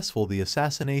successful the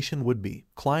assassination would be,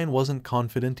 Klein wasn't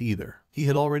confident either. He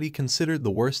had already considered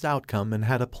the worst outcome and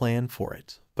had a plan for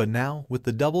it. But now,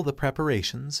 with double the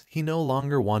preparations, he no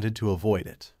longer wanted to avoid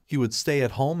it. He would stay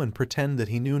at home and pretend that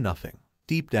he knew nothing.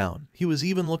 Deep down, he was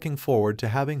even looking forward to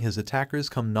having his attackers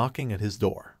come knocking at his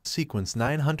door. Sequence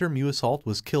 9 Hunter Muassault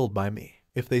was killed by me.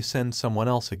 If they send someone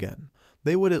else again,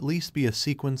 they would at least be a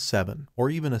sequence 7 or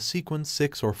even a sequence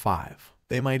 6 or 5.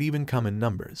 They might even come in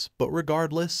numbers, but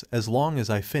regardless, as long as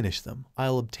I finish them,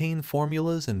 I'll obtain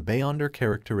formulas and Beyonder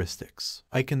characteristics.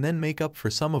 I can then make up for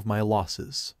some of my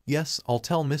losses. Yes, I'll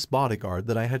tell Miss Bodyguard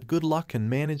that I had good luck and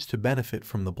managed to benefit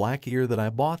from the black ear that I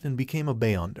bought and became a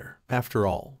Beyonder. After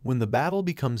all, when the battle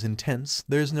becomes intense,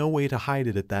 there's no way to hide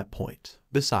it at that point.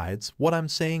 Besides, what I'm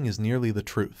saying is nearly the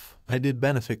truth. I did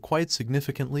benefit quite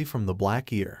significantly from the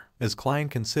black ear. As Klein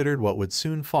considered what would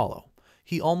soon follow,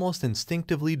 he almost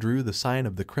instinctively drew the sign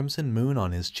of the crimson moon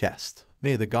on his chest.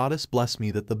 May the goddess bless me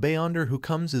that the Beyonder who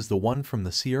comes is the one from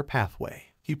the seer pathway.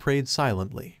 He prayed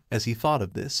silently. As he thought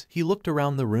of this, he looked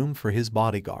around the room for his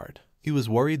bodyguard. He was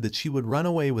worried that she would run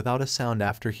away without a sound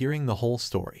after hearing the whole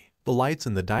story. The lights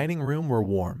in the dining room were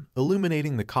warm,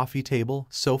 illuminating the coffee table,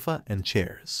 sofa, and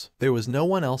chairs. There was no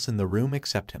one else in the room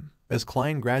except him. As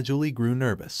Klein gradually grew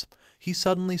nervous, he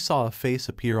suddenly saw a face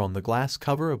appear on the glass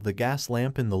cover of the gas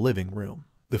lamp in the living room.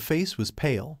 The face was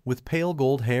pale, with pale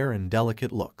gold hair and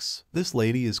delicate looks. This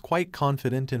lady is quite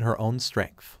confident in her own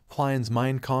strength. Klein's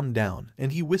mind calmed down,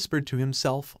 and he whispered to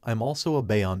himself, I'm also a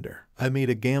Beyonder. I made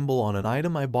a gamble on an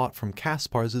item I bought from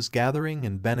Kaspar's gathering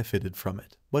and benefited from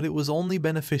it, but it was only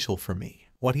beneficial for me.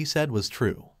 What he said was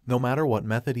true. No matter what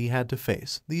method he had to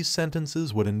face, these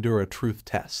sentences would endure a truth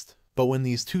test. But when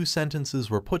these two sentences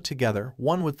were put together,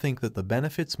 one would think that the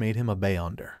benefits made him a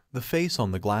Beyonder. The face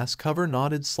on the glass cover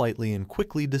nodded slightly and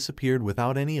quickly disappeared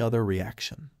without any other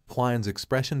reaction. Klein's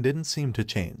expression didn't seem to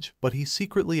change, but he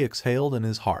secretly exhaled in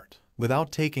his heart.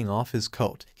 Without taking off his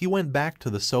coat, he went back to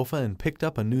the sofa and picked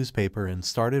up a newspaper and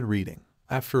started reading.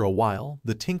 After a while,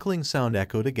 the tinkling sound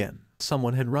echoed again.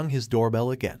 Someone had rung his doorbell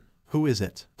again. Who is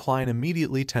it? Klein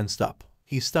immediately tensed up.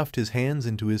 He stuffed his hands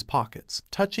into his pockets,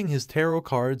 touching his tarot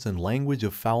cards and language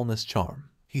of foulness charm.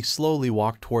 He slowly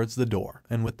walked towards the door,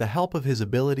 and with the help of his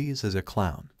abilities as a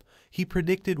clown, he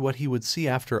predicted what he would see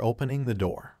after opening the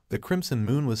door. The crimson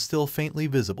moon was still faintly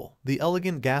visible, the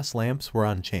elegant gas lamps were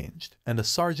unchanged, and a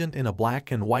sergeant in a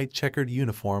black and white checkered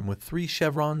uniform with 3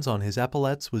 chevrons on his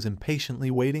epaulets was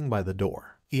impatiently waiting by the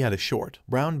door. He had a short,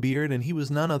 brown beard and he was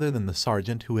none other than the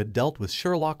sergeant who had dealt with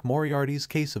Sherlock Moriarty's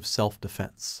case of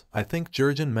self-defense. I think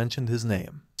Jurgen mentioned his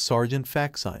name. Sergeant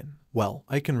Faxine. Well,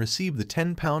 I can receive the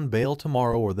 £10 bail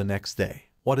tomorrow or the next day.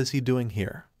 What is he doing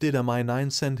here? Did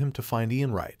MI9 send him to find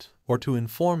Ian Wright, or to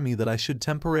inform me that I should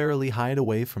temporarily hide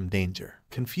away from danger?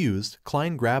 Confused,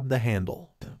 Klein grabbed the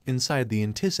handle. Inside the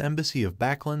Intis embassy of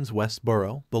Backlund's West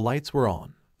Borough, the lights were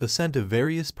on. The scent of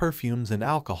various perfumes and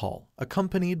alcohol,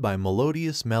 accompanied by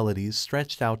melodious melodies,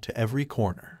 stretched out to every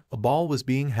corner. A ball was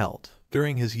being held.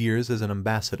 During his years as an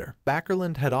ambassador,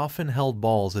 Backerland had often held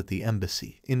balls at the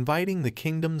embassy, inviting the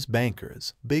kingdom's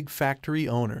bankers, big factory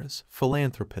owners,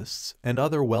 philanthropists, and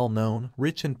other well-known,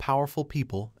 rich and powerful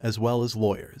people, as well as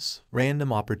lawyers.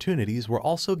 Random opportunities were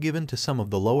also given to some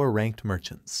of the lower-ranked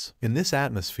merchants. In this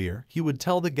atmosphere, he would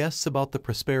tell the guests about the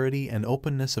prosperity and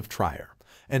openness of Trier,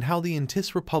 and how the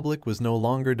Intis Republic was no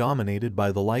longer dominated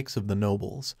by the likes of the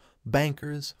nobles,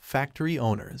 bankers, factory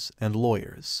owners, and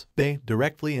lawyers. They,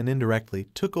 directly and indirectly,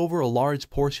 took over a large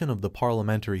portion of the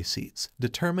parliamentary seats,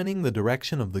 determining the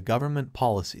direction of the government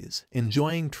policies,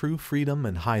 enjoying true freedom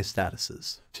and high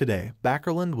statuses. Today,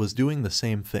 Backerland was doing the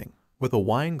same thing. With a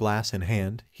wine glass in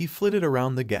hand, he flitted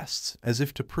around the guests, as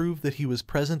if to prove that he was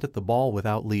present at the ball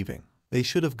without leaving. They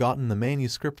should have gotten the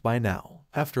manuscript by now.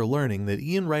 After learning that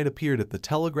Ian Wright appeared at the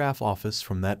telegraph office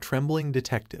from that trembling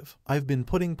detective, I've been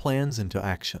putting plans into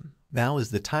action. Now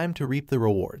is the time to reap the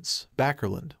rewards.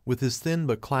 Backerland, with his thin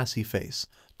but classy face,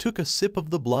 took a sip of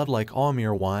the blood-like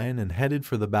Aumere wine and headed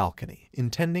for the balcony,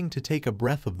 intending to take a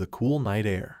breath of the cool night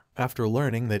air. After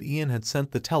learning that Ian had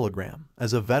sent the telegram,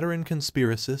 as a veteran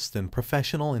conspiracist and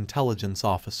professional intelligence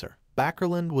officer,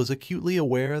 Backerland was acutely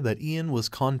aware that Ian was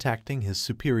contacting his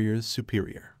superior's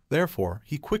superior. Therefore,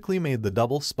 he quickly made the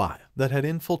double spy that had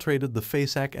infiltrated the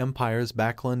Fasak Empire's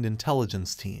Backlund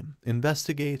intelligence team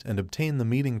investigate and obtain the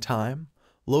meeting time,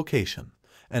 location,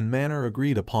 and manner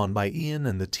agreed upon by Ian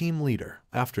and the team leader.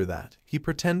 After that, he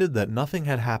pretended that nothing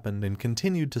had happened and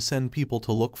continued to send people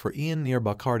to look for Ian near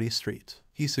Bacardi Street.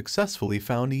 He successfully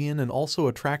found Ian and also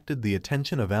attracted the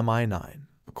attention of MI9.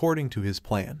 According to his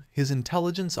plan, his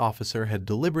intelligence officer had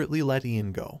deliberately let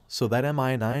Ian go so that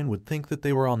MI9 would think that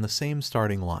they were on the same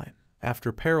starting line.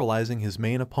 After paralyzing his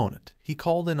main opponent, he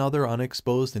called in other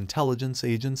unexposed intelligence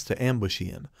agents to ambush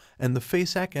Ian and the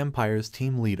Faceac Empire's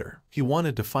team leader. He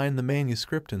wanted to find the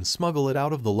manuscript and smuggle it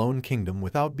out of the Lone Kingdom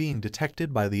without being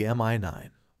detected by the MI9.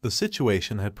 The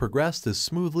situation had progressed as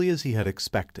smoothly as he had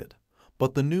expected,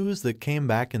 but the news that came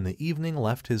back in the evening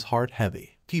left his heart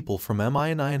heavy. People from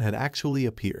MI9 had actually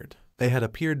appeared. They had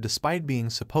appeared despite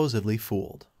being supposedly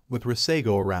fooled. With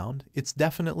Risego around, it's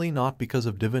definitely not because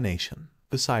of divination.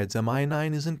 Besides,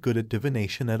 MI9 isn't good at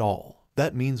divination at all.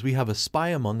 That means we have a spy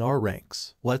among our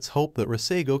ranks. Let's hope that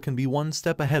Risego can be one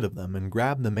step ahead of them and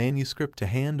grab the manuscript to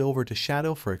hand over to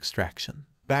Shadow for extraction.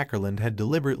 Backerland had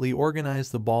deliberately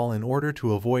organized the ball in order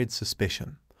to avoid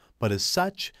suspicion, but as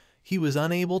such, he was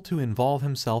unable to involve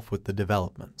himself with the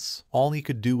developments. All he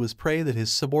could do was pray that his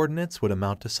subordinates would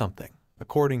amount to something.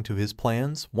 According to his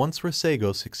plans, once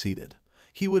Risego succeeded,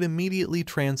 he would immediately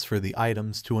transfer the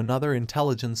items to another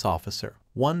intelligence officer,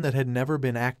 one that had never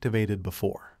been activated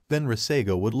before. Then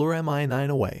Risego would lure MI9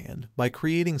 away and, by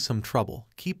creating some trouble,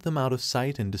 keep them out of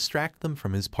sight and distract them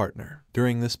from his partner.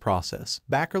 During this process,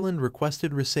 Backerland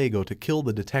requested Risego to kill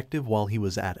the detective while he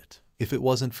was at it. If it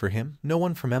wasn't for him, no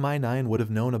one from MI9 would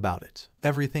have known about it.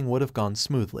 Everything would have gone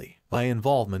smoothly. My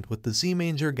involvement with the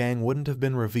Z-Manger gang wouldn't have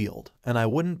been revealed, and I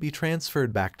wouldn't be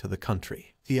transferred back to the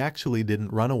country. He actually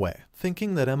didn't run away,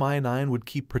 thinking that MI9 would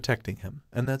keep protecting him,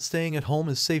 and that staying at home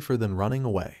is safer than running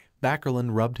away.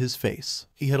 Backerland rubbed his face.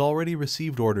 He had already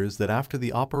received orders that after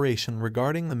the operation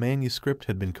regarding the manuscript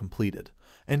had been completed,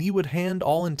 and he would hand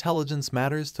all intelligence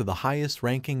matters to the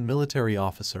highest-ranking military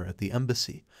officer at the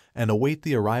embassy and await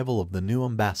the arrival of the new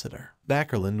ambassador.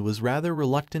 Backerland was rather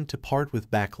reluctant to part with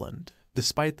Backland.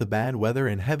 Despite the bad weather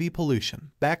and heavy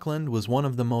pollution, Backland was one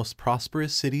of the most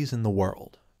prosperous cities in the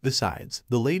world. Besides,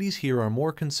 the ladies here are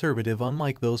more conservative,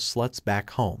 unlike those sluts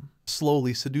back home.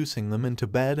 Slowly seducing them into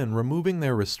bed and removing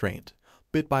their restraint,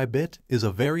 bit by bit, is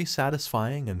a very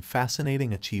satisfying and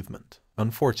fascinating achievement.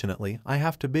 Unfortunately, I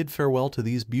have to bid farewell to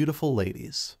these beautiful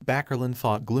ladies, Backerland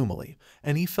thought gloomily,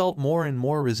 and he felt more and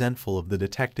more resentful of the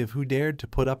detective who dared to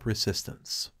put up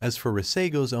resistance. As for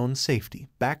Risego's own safety,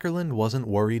 Backerland wasn't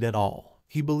worried at all.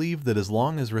 He believed that as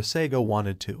long as Risego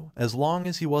wanted to, as long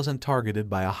as he wasn't targeted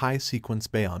by a high-sequence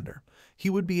Beyonder, he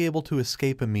would be able to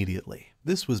escape immediately.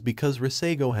 This was because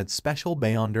Risego had special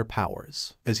Beyonder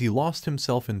powers. As he lost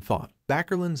himself in thought,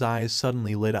 Backerland's eyes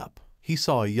suddenly lit up. He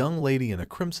saw a young lady in a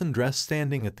crimson dress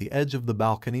standing at the edge of the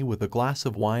balcony with a glass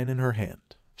of wine in her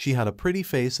hand. She had a pretty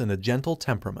face and a gentle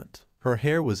temperament. Her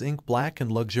hair was ink black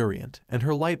and luxuriant, and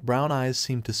her light brown eyes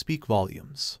seemed to speak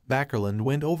volumes. Backerland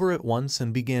went over at once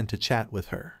and began to chat with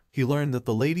her. He learned that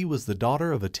the lady was the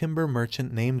daughter of a timber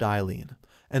merchant named Eileen,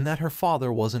 and that her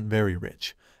father wasn't very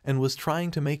rich, and was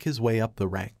trying to make his way up the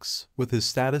ranks. With his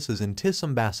status as Intis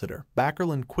ambassador,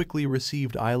 Backerland quickly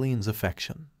received Eileen's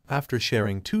affection. After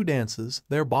sharing 2 dances,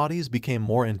 their bodies became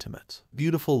more intimate.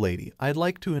 Beautiful lady, I'd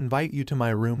like to invite you to my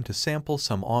room to sample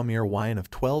some Amir wine of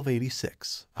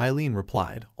 1286. Eileen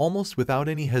replied, almost without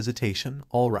any hesitation,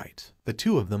 all right. The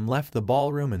two of them left the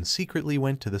ballroom and secretly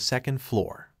went to the 2nd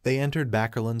floor. They entered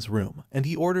Backerland's room, and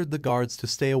he ordered the guards to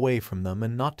stay away from them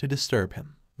and not to disturb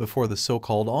him. Before the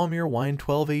so-called Amir wine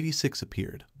 1286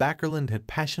 appeared, Backerland had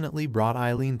passionately brought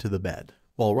Eileen to the bed.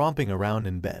 While romping around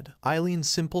in bed, Eileen's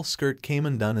simple skirt came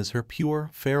undone as her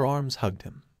pure, fair arms hugged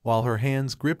him. While her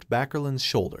hands gripped Backerland's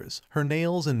shoulders, her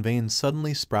nails and veins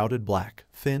suddenly sprouted black,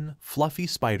 thin, fluffy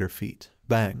spider feet.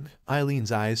 Bang!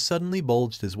 Eileen's eyes suddenly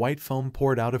bulged as white foam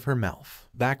poured out of her mouth.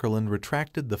 Backerland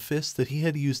retracted the fist that he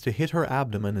had used to hit her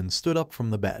abdomen and stood up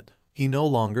from the bed. He no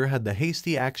longer had the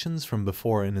hasty actions from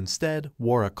before and instead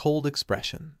wore a cold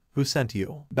expression. Who sent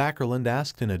you? Backerland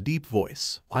asked in a deep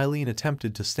voice. Eileen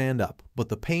attempted to stand up, but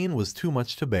the pain was too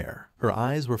much to bear. Her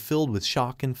eyes were filled with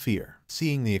shock and fear.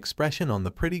 Seeing the expression on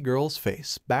the pretty girl's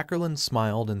face, Backerland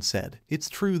smiled and said, it's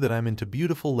true that I'm into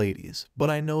beautiful ladies, but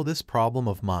I know this problem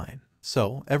of mine.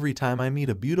 So, every time I meet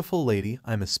a beautiful lady,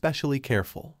 I'm especially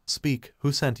careful. Speak,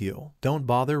 who sent you? Don't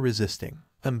bother resisting.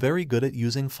 I'm very good at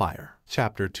using fire.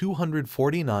 Chapter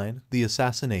 249, The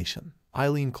Assassination.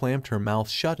 Eileen clamped her mouth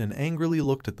shut and angrily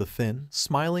looked at the thin,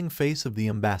 smiling face of the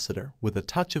ambassador with a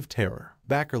touch of terror.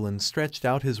 Backerland stretched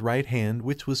out his right hand,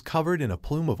 which was covered in a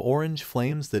plume of orange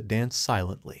flames that danced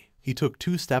silently. He took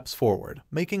 2 steps forward,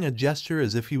 making a gesture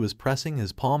as if he was pressing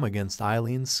his palm against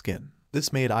Eileen's skin.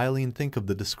 This made Eileen think of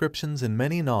the descriptions in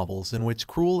many novels in which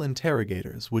cruel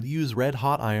interrogators would use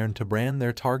red-hot iron to brand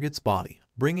their target's body,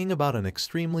 bringing about an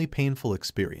extremely painful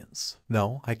experience.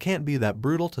 No, I can't be that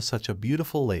brutal to such a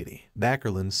beautiful lady.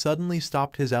 Backerland suddenly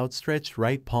stopped his outstretched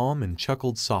right palm and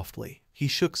chuckled softly. He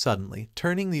shook suddenly,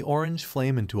 turning the orange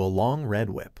flame into a long red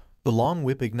whip. The long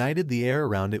whip ignited the air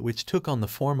around it, which took on the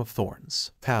form of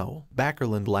thorns. Pow!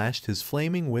 Backerland lashed his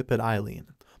flaming whip at Eileen,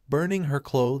 burning her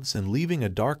clothes and leaving a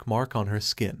dark mark on her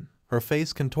skin. Her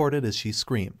face contorted as she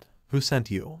screamed. "Who sent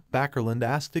you?" Backerland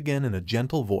asked again in a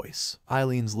gentle voice.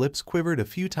 Eileen's lips quivered a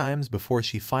few times before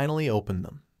she finally opened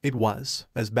them. It was.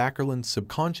 As Backerland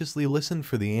subconsciously listened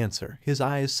for the answer, his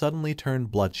eyes suddenly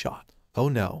turned bloodshot. Oh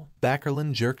no.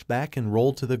 Backerland jerked back and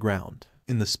rolled to the ground.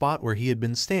 In the spot where he had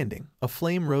been standing, a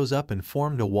flame rose up and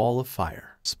formed a wall of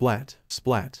fire. Splat,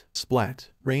 splat, splat.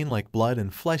 Rain like blood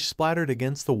and flesh splattered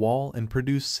against the wall and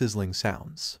produced sizzling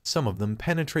sounds. Some of them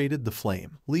penetrated the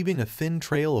flame, leaving a thin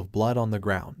trail of blood on the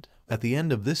ground. At the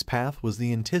end of this path was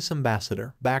the Intis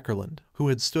ambassador, Backerland, who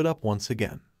had stood up once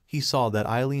again. He saw that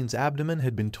Eileen's abdomen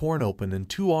had been torn open and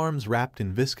 2 arms wrapped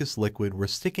in viscous liquid were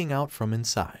sticking out from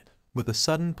inside. With a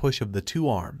sudden push of the 2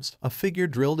 arms, a figure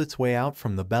drilled its way out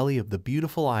from the belly of the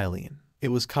beautiful Eileen.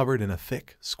 It was covered in a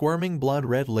thick, squirming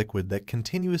blood-red liquid that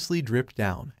continuously dripped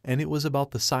down, and it was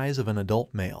about the size of an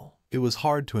adult male. It was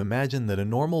hard to imagine that a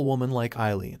normal woman like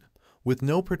Eileen, with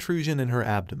no protrusion in her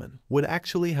abdomen, would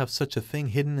actually have such a thing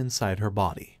hidden inside her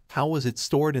body. How was it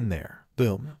stored in there?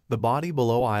 Boom! The body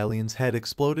below Eileen's head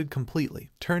exploded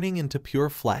completely, turning into pure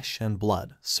flesh and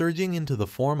blood, surging into the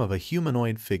form of a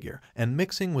humanoid figure, and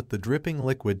mixing with the dripping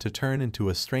liquid to turn into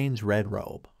a strange red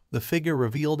robe. The figure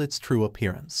revealed its true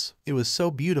appearance. It was so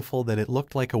beautiful that it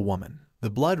looked like a woman. The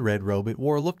blood-red robe it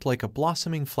wore looked like a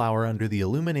blossoming flower under the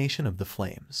illumination of the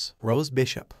flames. Rose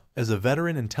Bishop. As a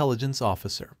veteran intelligence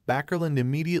officer, Backerland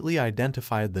immediately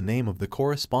identified the name of the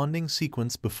corresponding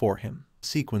sequence before him.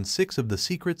 Sequence 6 of the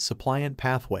secret suppliant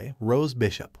pathway, Rose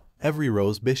Bishop. Every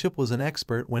Rose Bishop was an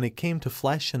expert when it came to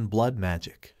flesh and blood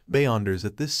magic. Beyonders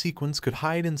at this sequence could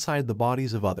hide inside the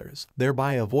bodies of others,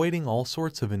 thereby avoiding all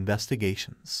sorts of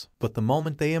investigations. But the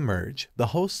moment they emerge, the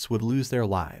hosts would lose their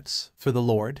lives. For the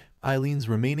Lord, Eileen's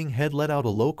remaining head let out a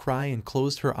low cry and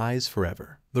closed her eyes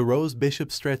forever. The Rose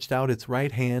Bishop stretched out its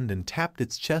right hand and tapped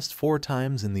its chest 4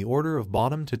 times in the order of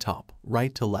bottom to top,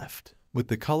 right to left. With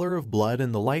the color of blood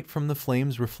and the light from the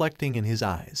flames reflecting in his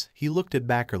eyes, he looked at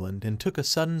Backerland and took a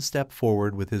sudden step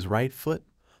forward with his right foot,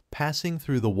 passing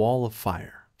through the wall of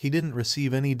fire. He didn't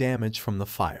receive any damage from the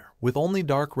fire, with only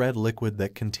dark red liquid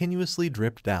that continuously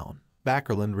dripped down.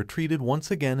 Backerland retreated once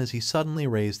again as he suddenly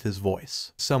raised his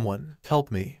voice. "Someone,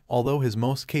 help me." Although his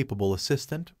most capable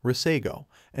assistant, Risego,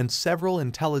 and several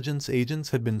intelligence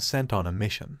agents had been sent on a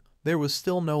mission, there was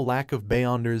still no lack of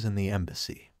Beyonders in the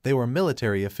embassy. They were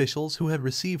military officials who had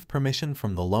received permission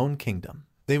from the Lone Kingdom.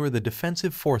 They were the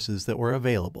defensive forces that were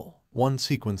available. 1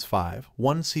 sequence 5,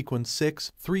 1 sequence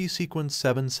 6, 3 sequence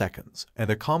 7 seconds,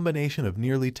 and a combination of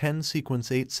nearly 10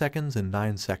 sequence 8 seconds and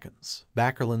 9 seconds.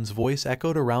 Backerland's voice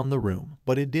echoed around the room,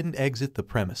 but it didn't exit the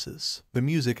premises. The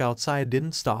music outside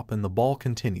didn't stop and the ball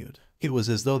continued. It was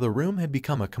as though the room had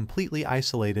become a completely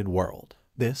isolated world.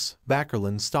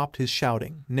 Backerland stopped his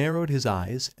shouting, narrowed his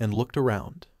eyes, and looked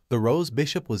around. The Rose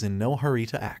Bishop was in no hurry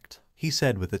to act. He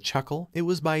said with a chuckle, "It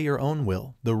was by your own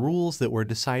will, the rules that were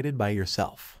decided by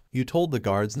yourself. You told the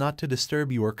guards not to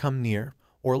disturb you or come near,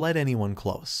 or let anyone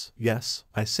close. Yes,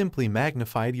 I simply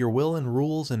magnified your will and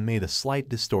rules and made a slight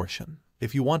distortion.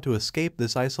 If you want to escape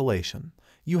this isolation,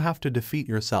 you have to defeat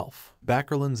yourself."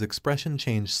 Backerland's expression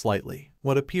changed slightly.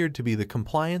 What appeared to be the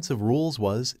compliance of rules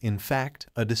was, in fact,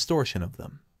 a distortion of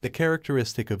them. The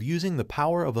characteristic of using the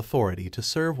power of authority to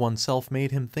serve oneself made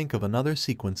him think of another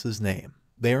sequence's name.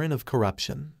 Baron of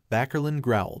Corruption. Backerland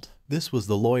growled. This was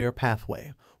the lawyer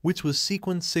pathway, which was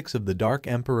sequence 6 of the Dark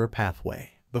Emperor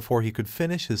pathway. Before he could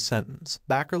finish his sentence,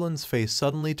 Backerland's face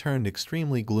suddenly turned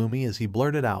extremely gloomy as he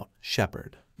blurted out,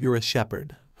 "Shepherd. You're a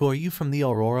shepherd. Who are you from the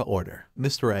Aurora Order?"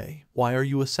 "Mr. A, why are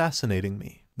you assassinating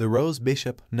me?" The Rose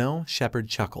Bishop, no, Shepherd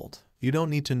chuckled. "You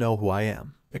don't need to know who I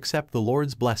am. Accept the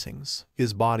Lord's blessings."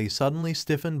 His body suddenly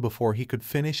stiffened before he could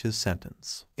finish his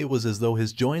sentence. It was as though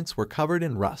his joints were covered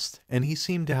in rust, and he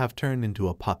seemed to have turned into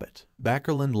a puppet.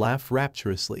 Backerland laughed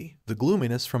rapturously. The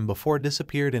gloominess from before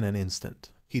disappeared in an instant.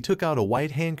 He took out a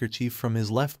white handkerchief from his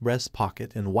left breast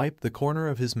pocket and wiped the corner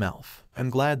of his mouth. "I'm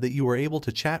glad that you were able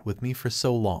to chat with me for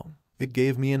so long. It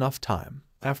gave me enough time."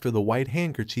 After the white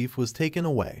handkerchief was taken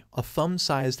away, a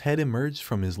thumb-sized head emerged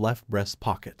from his left breast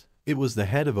pocket. It was the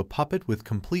head of a puppet with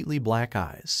completely black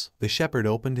eyes. The shepherd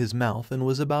opened his mouth and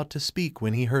was about to speak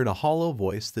when he heard a hollow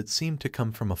voice that seemed to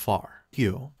come from afar.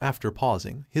 Hugh, after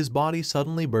pausing, his body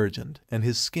suddenly burgeoned, and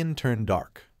his skin turned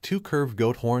dark. 2 curved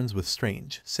goat horns with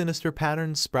strange, sinister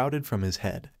patterns sprouted from his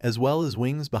head, as well as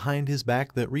wings behind his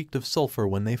back that reeked of sulfur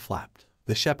when they flapped.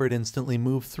 The shepherd instantly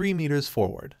moved 3 meters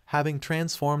forward, having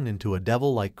transformed into a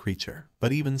devil-like creature.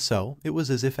 But even so, it was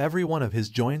as if every one of his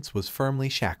joints was firmly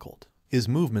shackled. His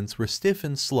movements were stiff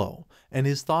and slow, and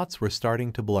his thoughts were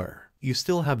starting to blur. You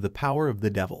still have the power of the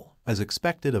devil. As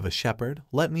expected of a shepherd,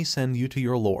 let me send you to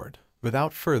your lord.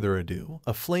 Without further ado,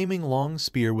 a flaming long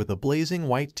spear with a blazing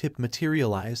white tip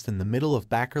materialized in the middle of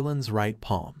Bakerlin's right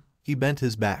palm. He bent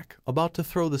his back, about to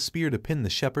throw the spear to pin the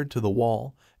shepherd to the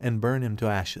wall and burn him to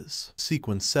ashes.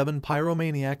 Sequence 7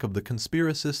 Pyromaniac of the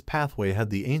Conspiracist Pathway had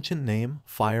the ancient name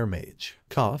Fire Mage.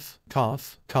 Cough,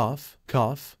 cough, cough,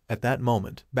 cough. At that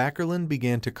moment, Bakerlin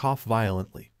began to cough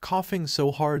violently, coughing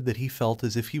so hard that he felt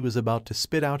as if he was about to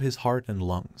spit out his heart and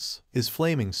lungs. His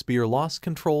flaming spear lost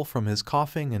control from his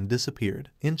coughing and disappeared,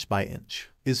 inch by inch.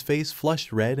 His face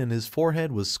flushed red and his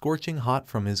forehead was scorching hot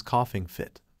from his coughing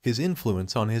fit. His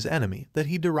influence on his enemy, that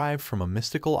he derived from a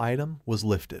mystical item, was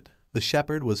lifted. The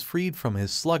shepherd was freed from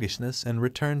his sluggishness and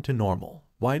returned to normal.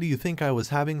 Why do you think I was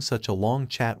having such a long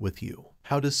chat with you?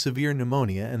 How does severe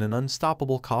pneumonia and an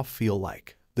unstoppable cough feel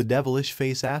like? The devilish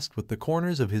face asked with the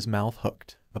corners of his mouth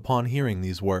hooked. Upon hearing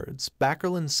these words,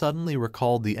 Bakerlin suddenly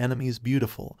recalled the enemy's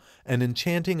beautiful and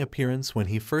enchanting appearance when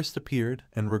he first appeared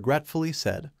and regretfully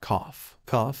said, cough,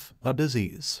 cough, a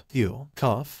disease. You,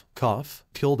 cough, cough,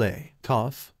 tilde,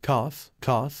 cough, cough,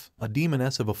 cough, a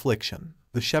demoness of affliction.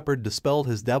 The shepherd dispelled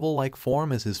his devil-like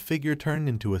form as his figure turned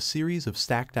into a series of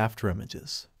stacked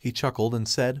afterimages. He chuckled and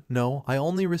said, no, I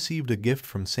only received a gift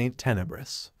from Saint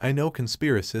Tenebris. I know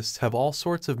conspiracists have all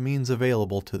sorts of means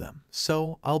available to them,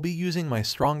 so I'll be using my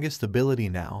strongest ability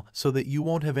now so that you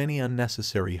won't have any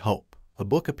unnecessary hope. A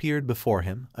book appeared before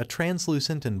him, a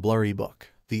translucent and blurry book.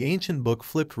 The ancient book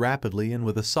flipped rapidly and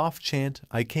with a soft chant,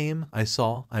 I came, I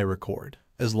saw, I record.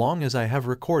 As long as I have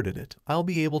recorded it, I'll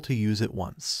be able to use it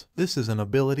once. This is an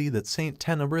ability that Saint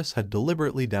Tenebris had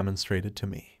deliberately demonstrated to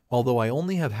me. Although I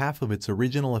only have half of its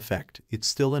original effect, it's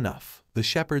still enough. The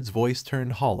shepherd's voice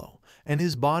turned hollow, and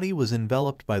his body was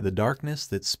enveloped by the darkness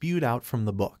that spewed out from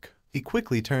the book. He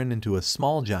quickly turned into a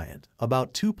small giant,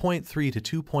 about 2.3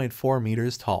 to 2.4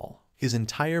 meters tall. His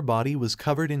entire body was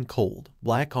covered in cold,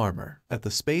 black armor. At the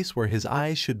space where his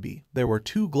eyes should be, there were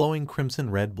 2 glowing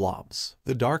crimson-red blobs.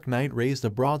 The Dark Knight raised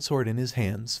a broadsword in his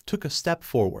hands, took a step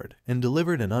forward, and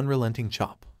delivered an unrelenting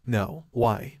chop. No,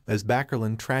 why? As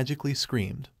Bakerlin tragically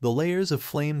screamed, the layers of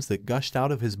flames that gushed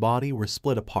out of his body were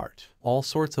split apart. All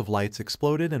sorts of lights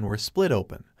exploded and were split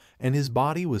open, and his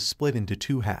body was split into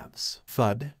 2 halves.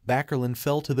 Thud! Bakerlin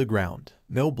fell to the ground.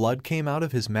 No blood came out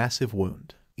of his massive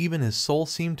wound. Even his soul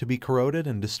seemed to be corroded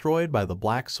and destroyed by the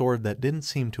black sword that didn't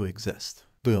seem to exist.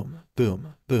 Boom,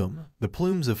 boom, boom. The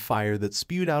plumes of fire that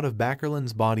spewed out of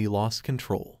Bakerlin's body lost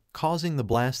control, causing the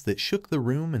blast that shook the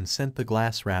room and sent the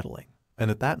glass rattling. And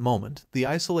at that moment, the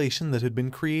isolation that had been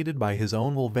created by his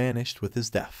own will vanished with his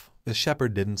death. The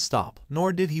shepherd didn't stop,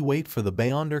 nor did he wait for the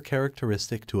Beyonder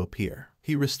characteristic to appear.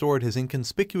 He restored his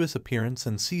inconspicuous appearance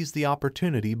and seized the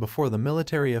opportunity before the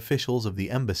military officials of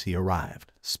the embassy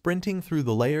arrived, sprinting through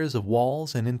the layers of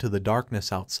walls and into the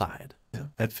darkness outside.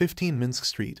 At 15 Minsk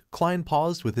Street, Klein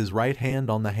paused with his right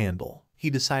hand on the handle. He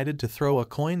decided to throw a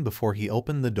coin before he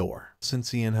opened the door.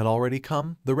 Since Ian had already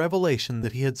come, the revelation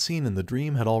that he had seen in the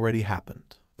dream had already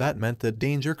happened. That meant that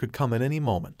danger could come at any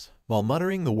moment. While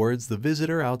muttering the words, the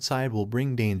visitor outside will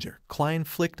bring danger, Klein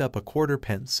flicked up a quarter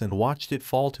pence and watched it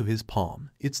fall to his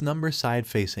palm, its number side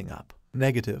facing up.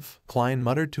 Negative, Klein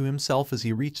muttered to himself as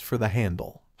he reached for the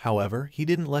handle. However, he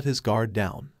didn't let his guard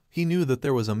down. He knew that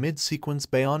there was a mid-sequence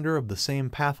Beyonder of the same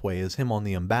pathway as him on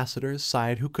the ambassador's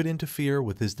side who could interfere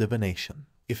with his divination.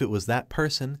 If it was that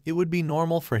person, it would be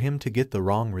normal for him to get the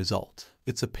wrong result.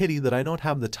 It's a pity that I don't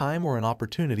have the time or an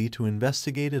opportunity to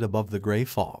investigate it above the gray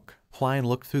fog. Klein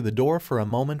looked through the door for a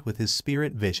moment with his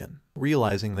spirit vision.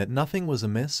 Realizing that nothing was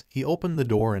amiss, he opened the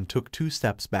door and took 2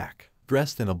 steps back.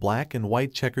 Dressed in a black and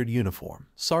white checkered uniform,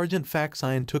 Sergeant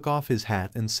Faxine took off his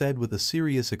hat and said with a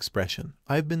serious expression,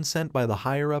 I've been sent by the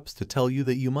higher-ups to tell you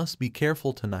that you must be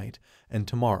careful tonight and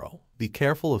tomorrow. Be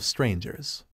careful of strangers.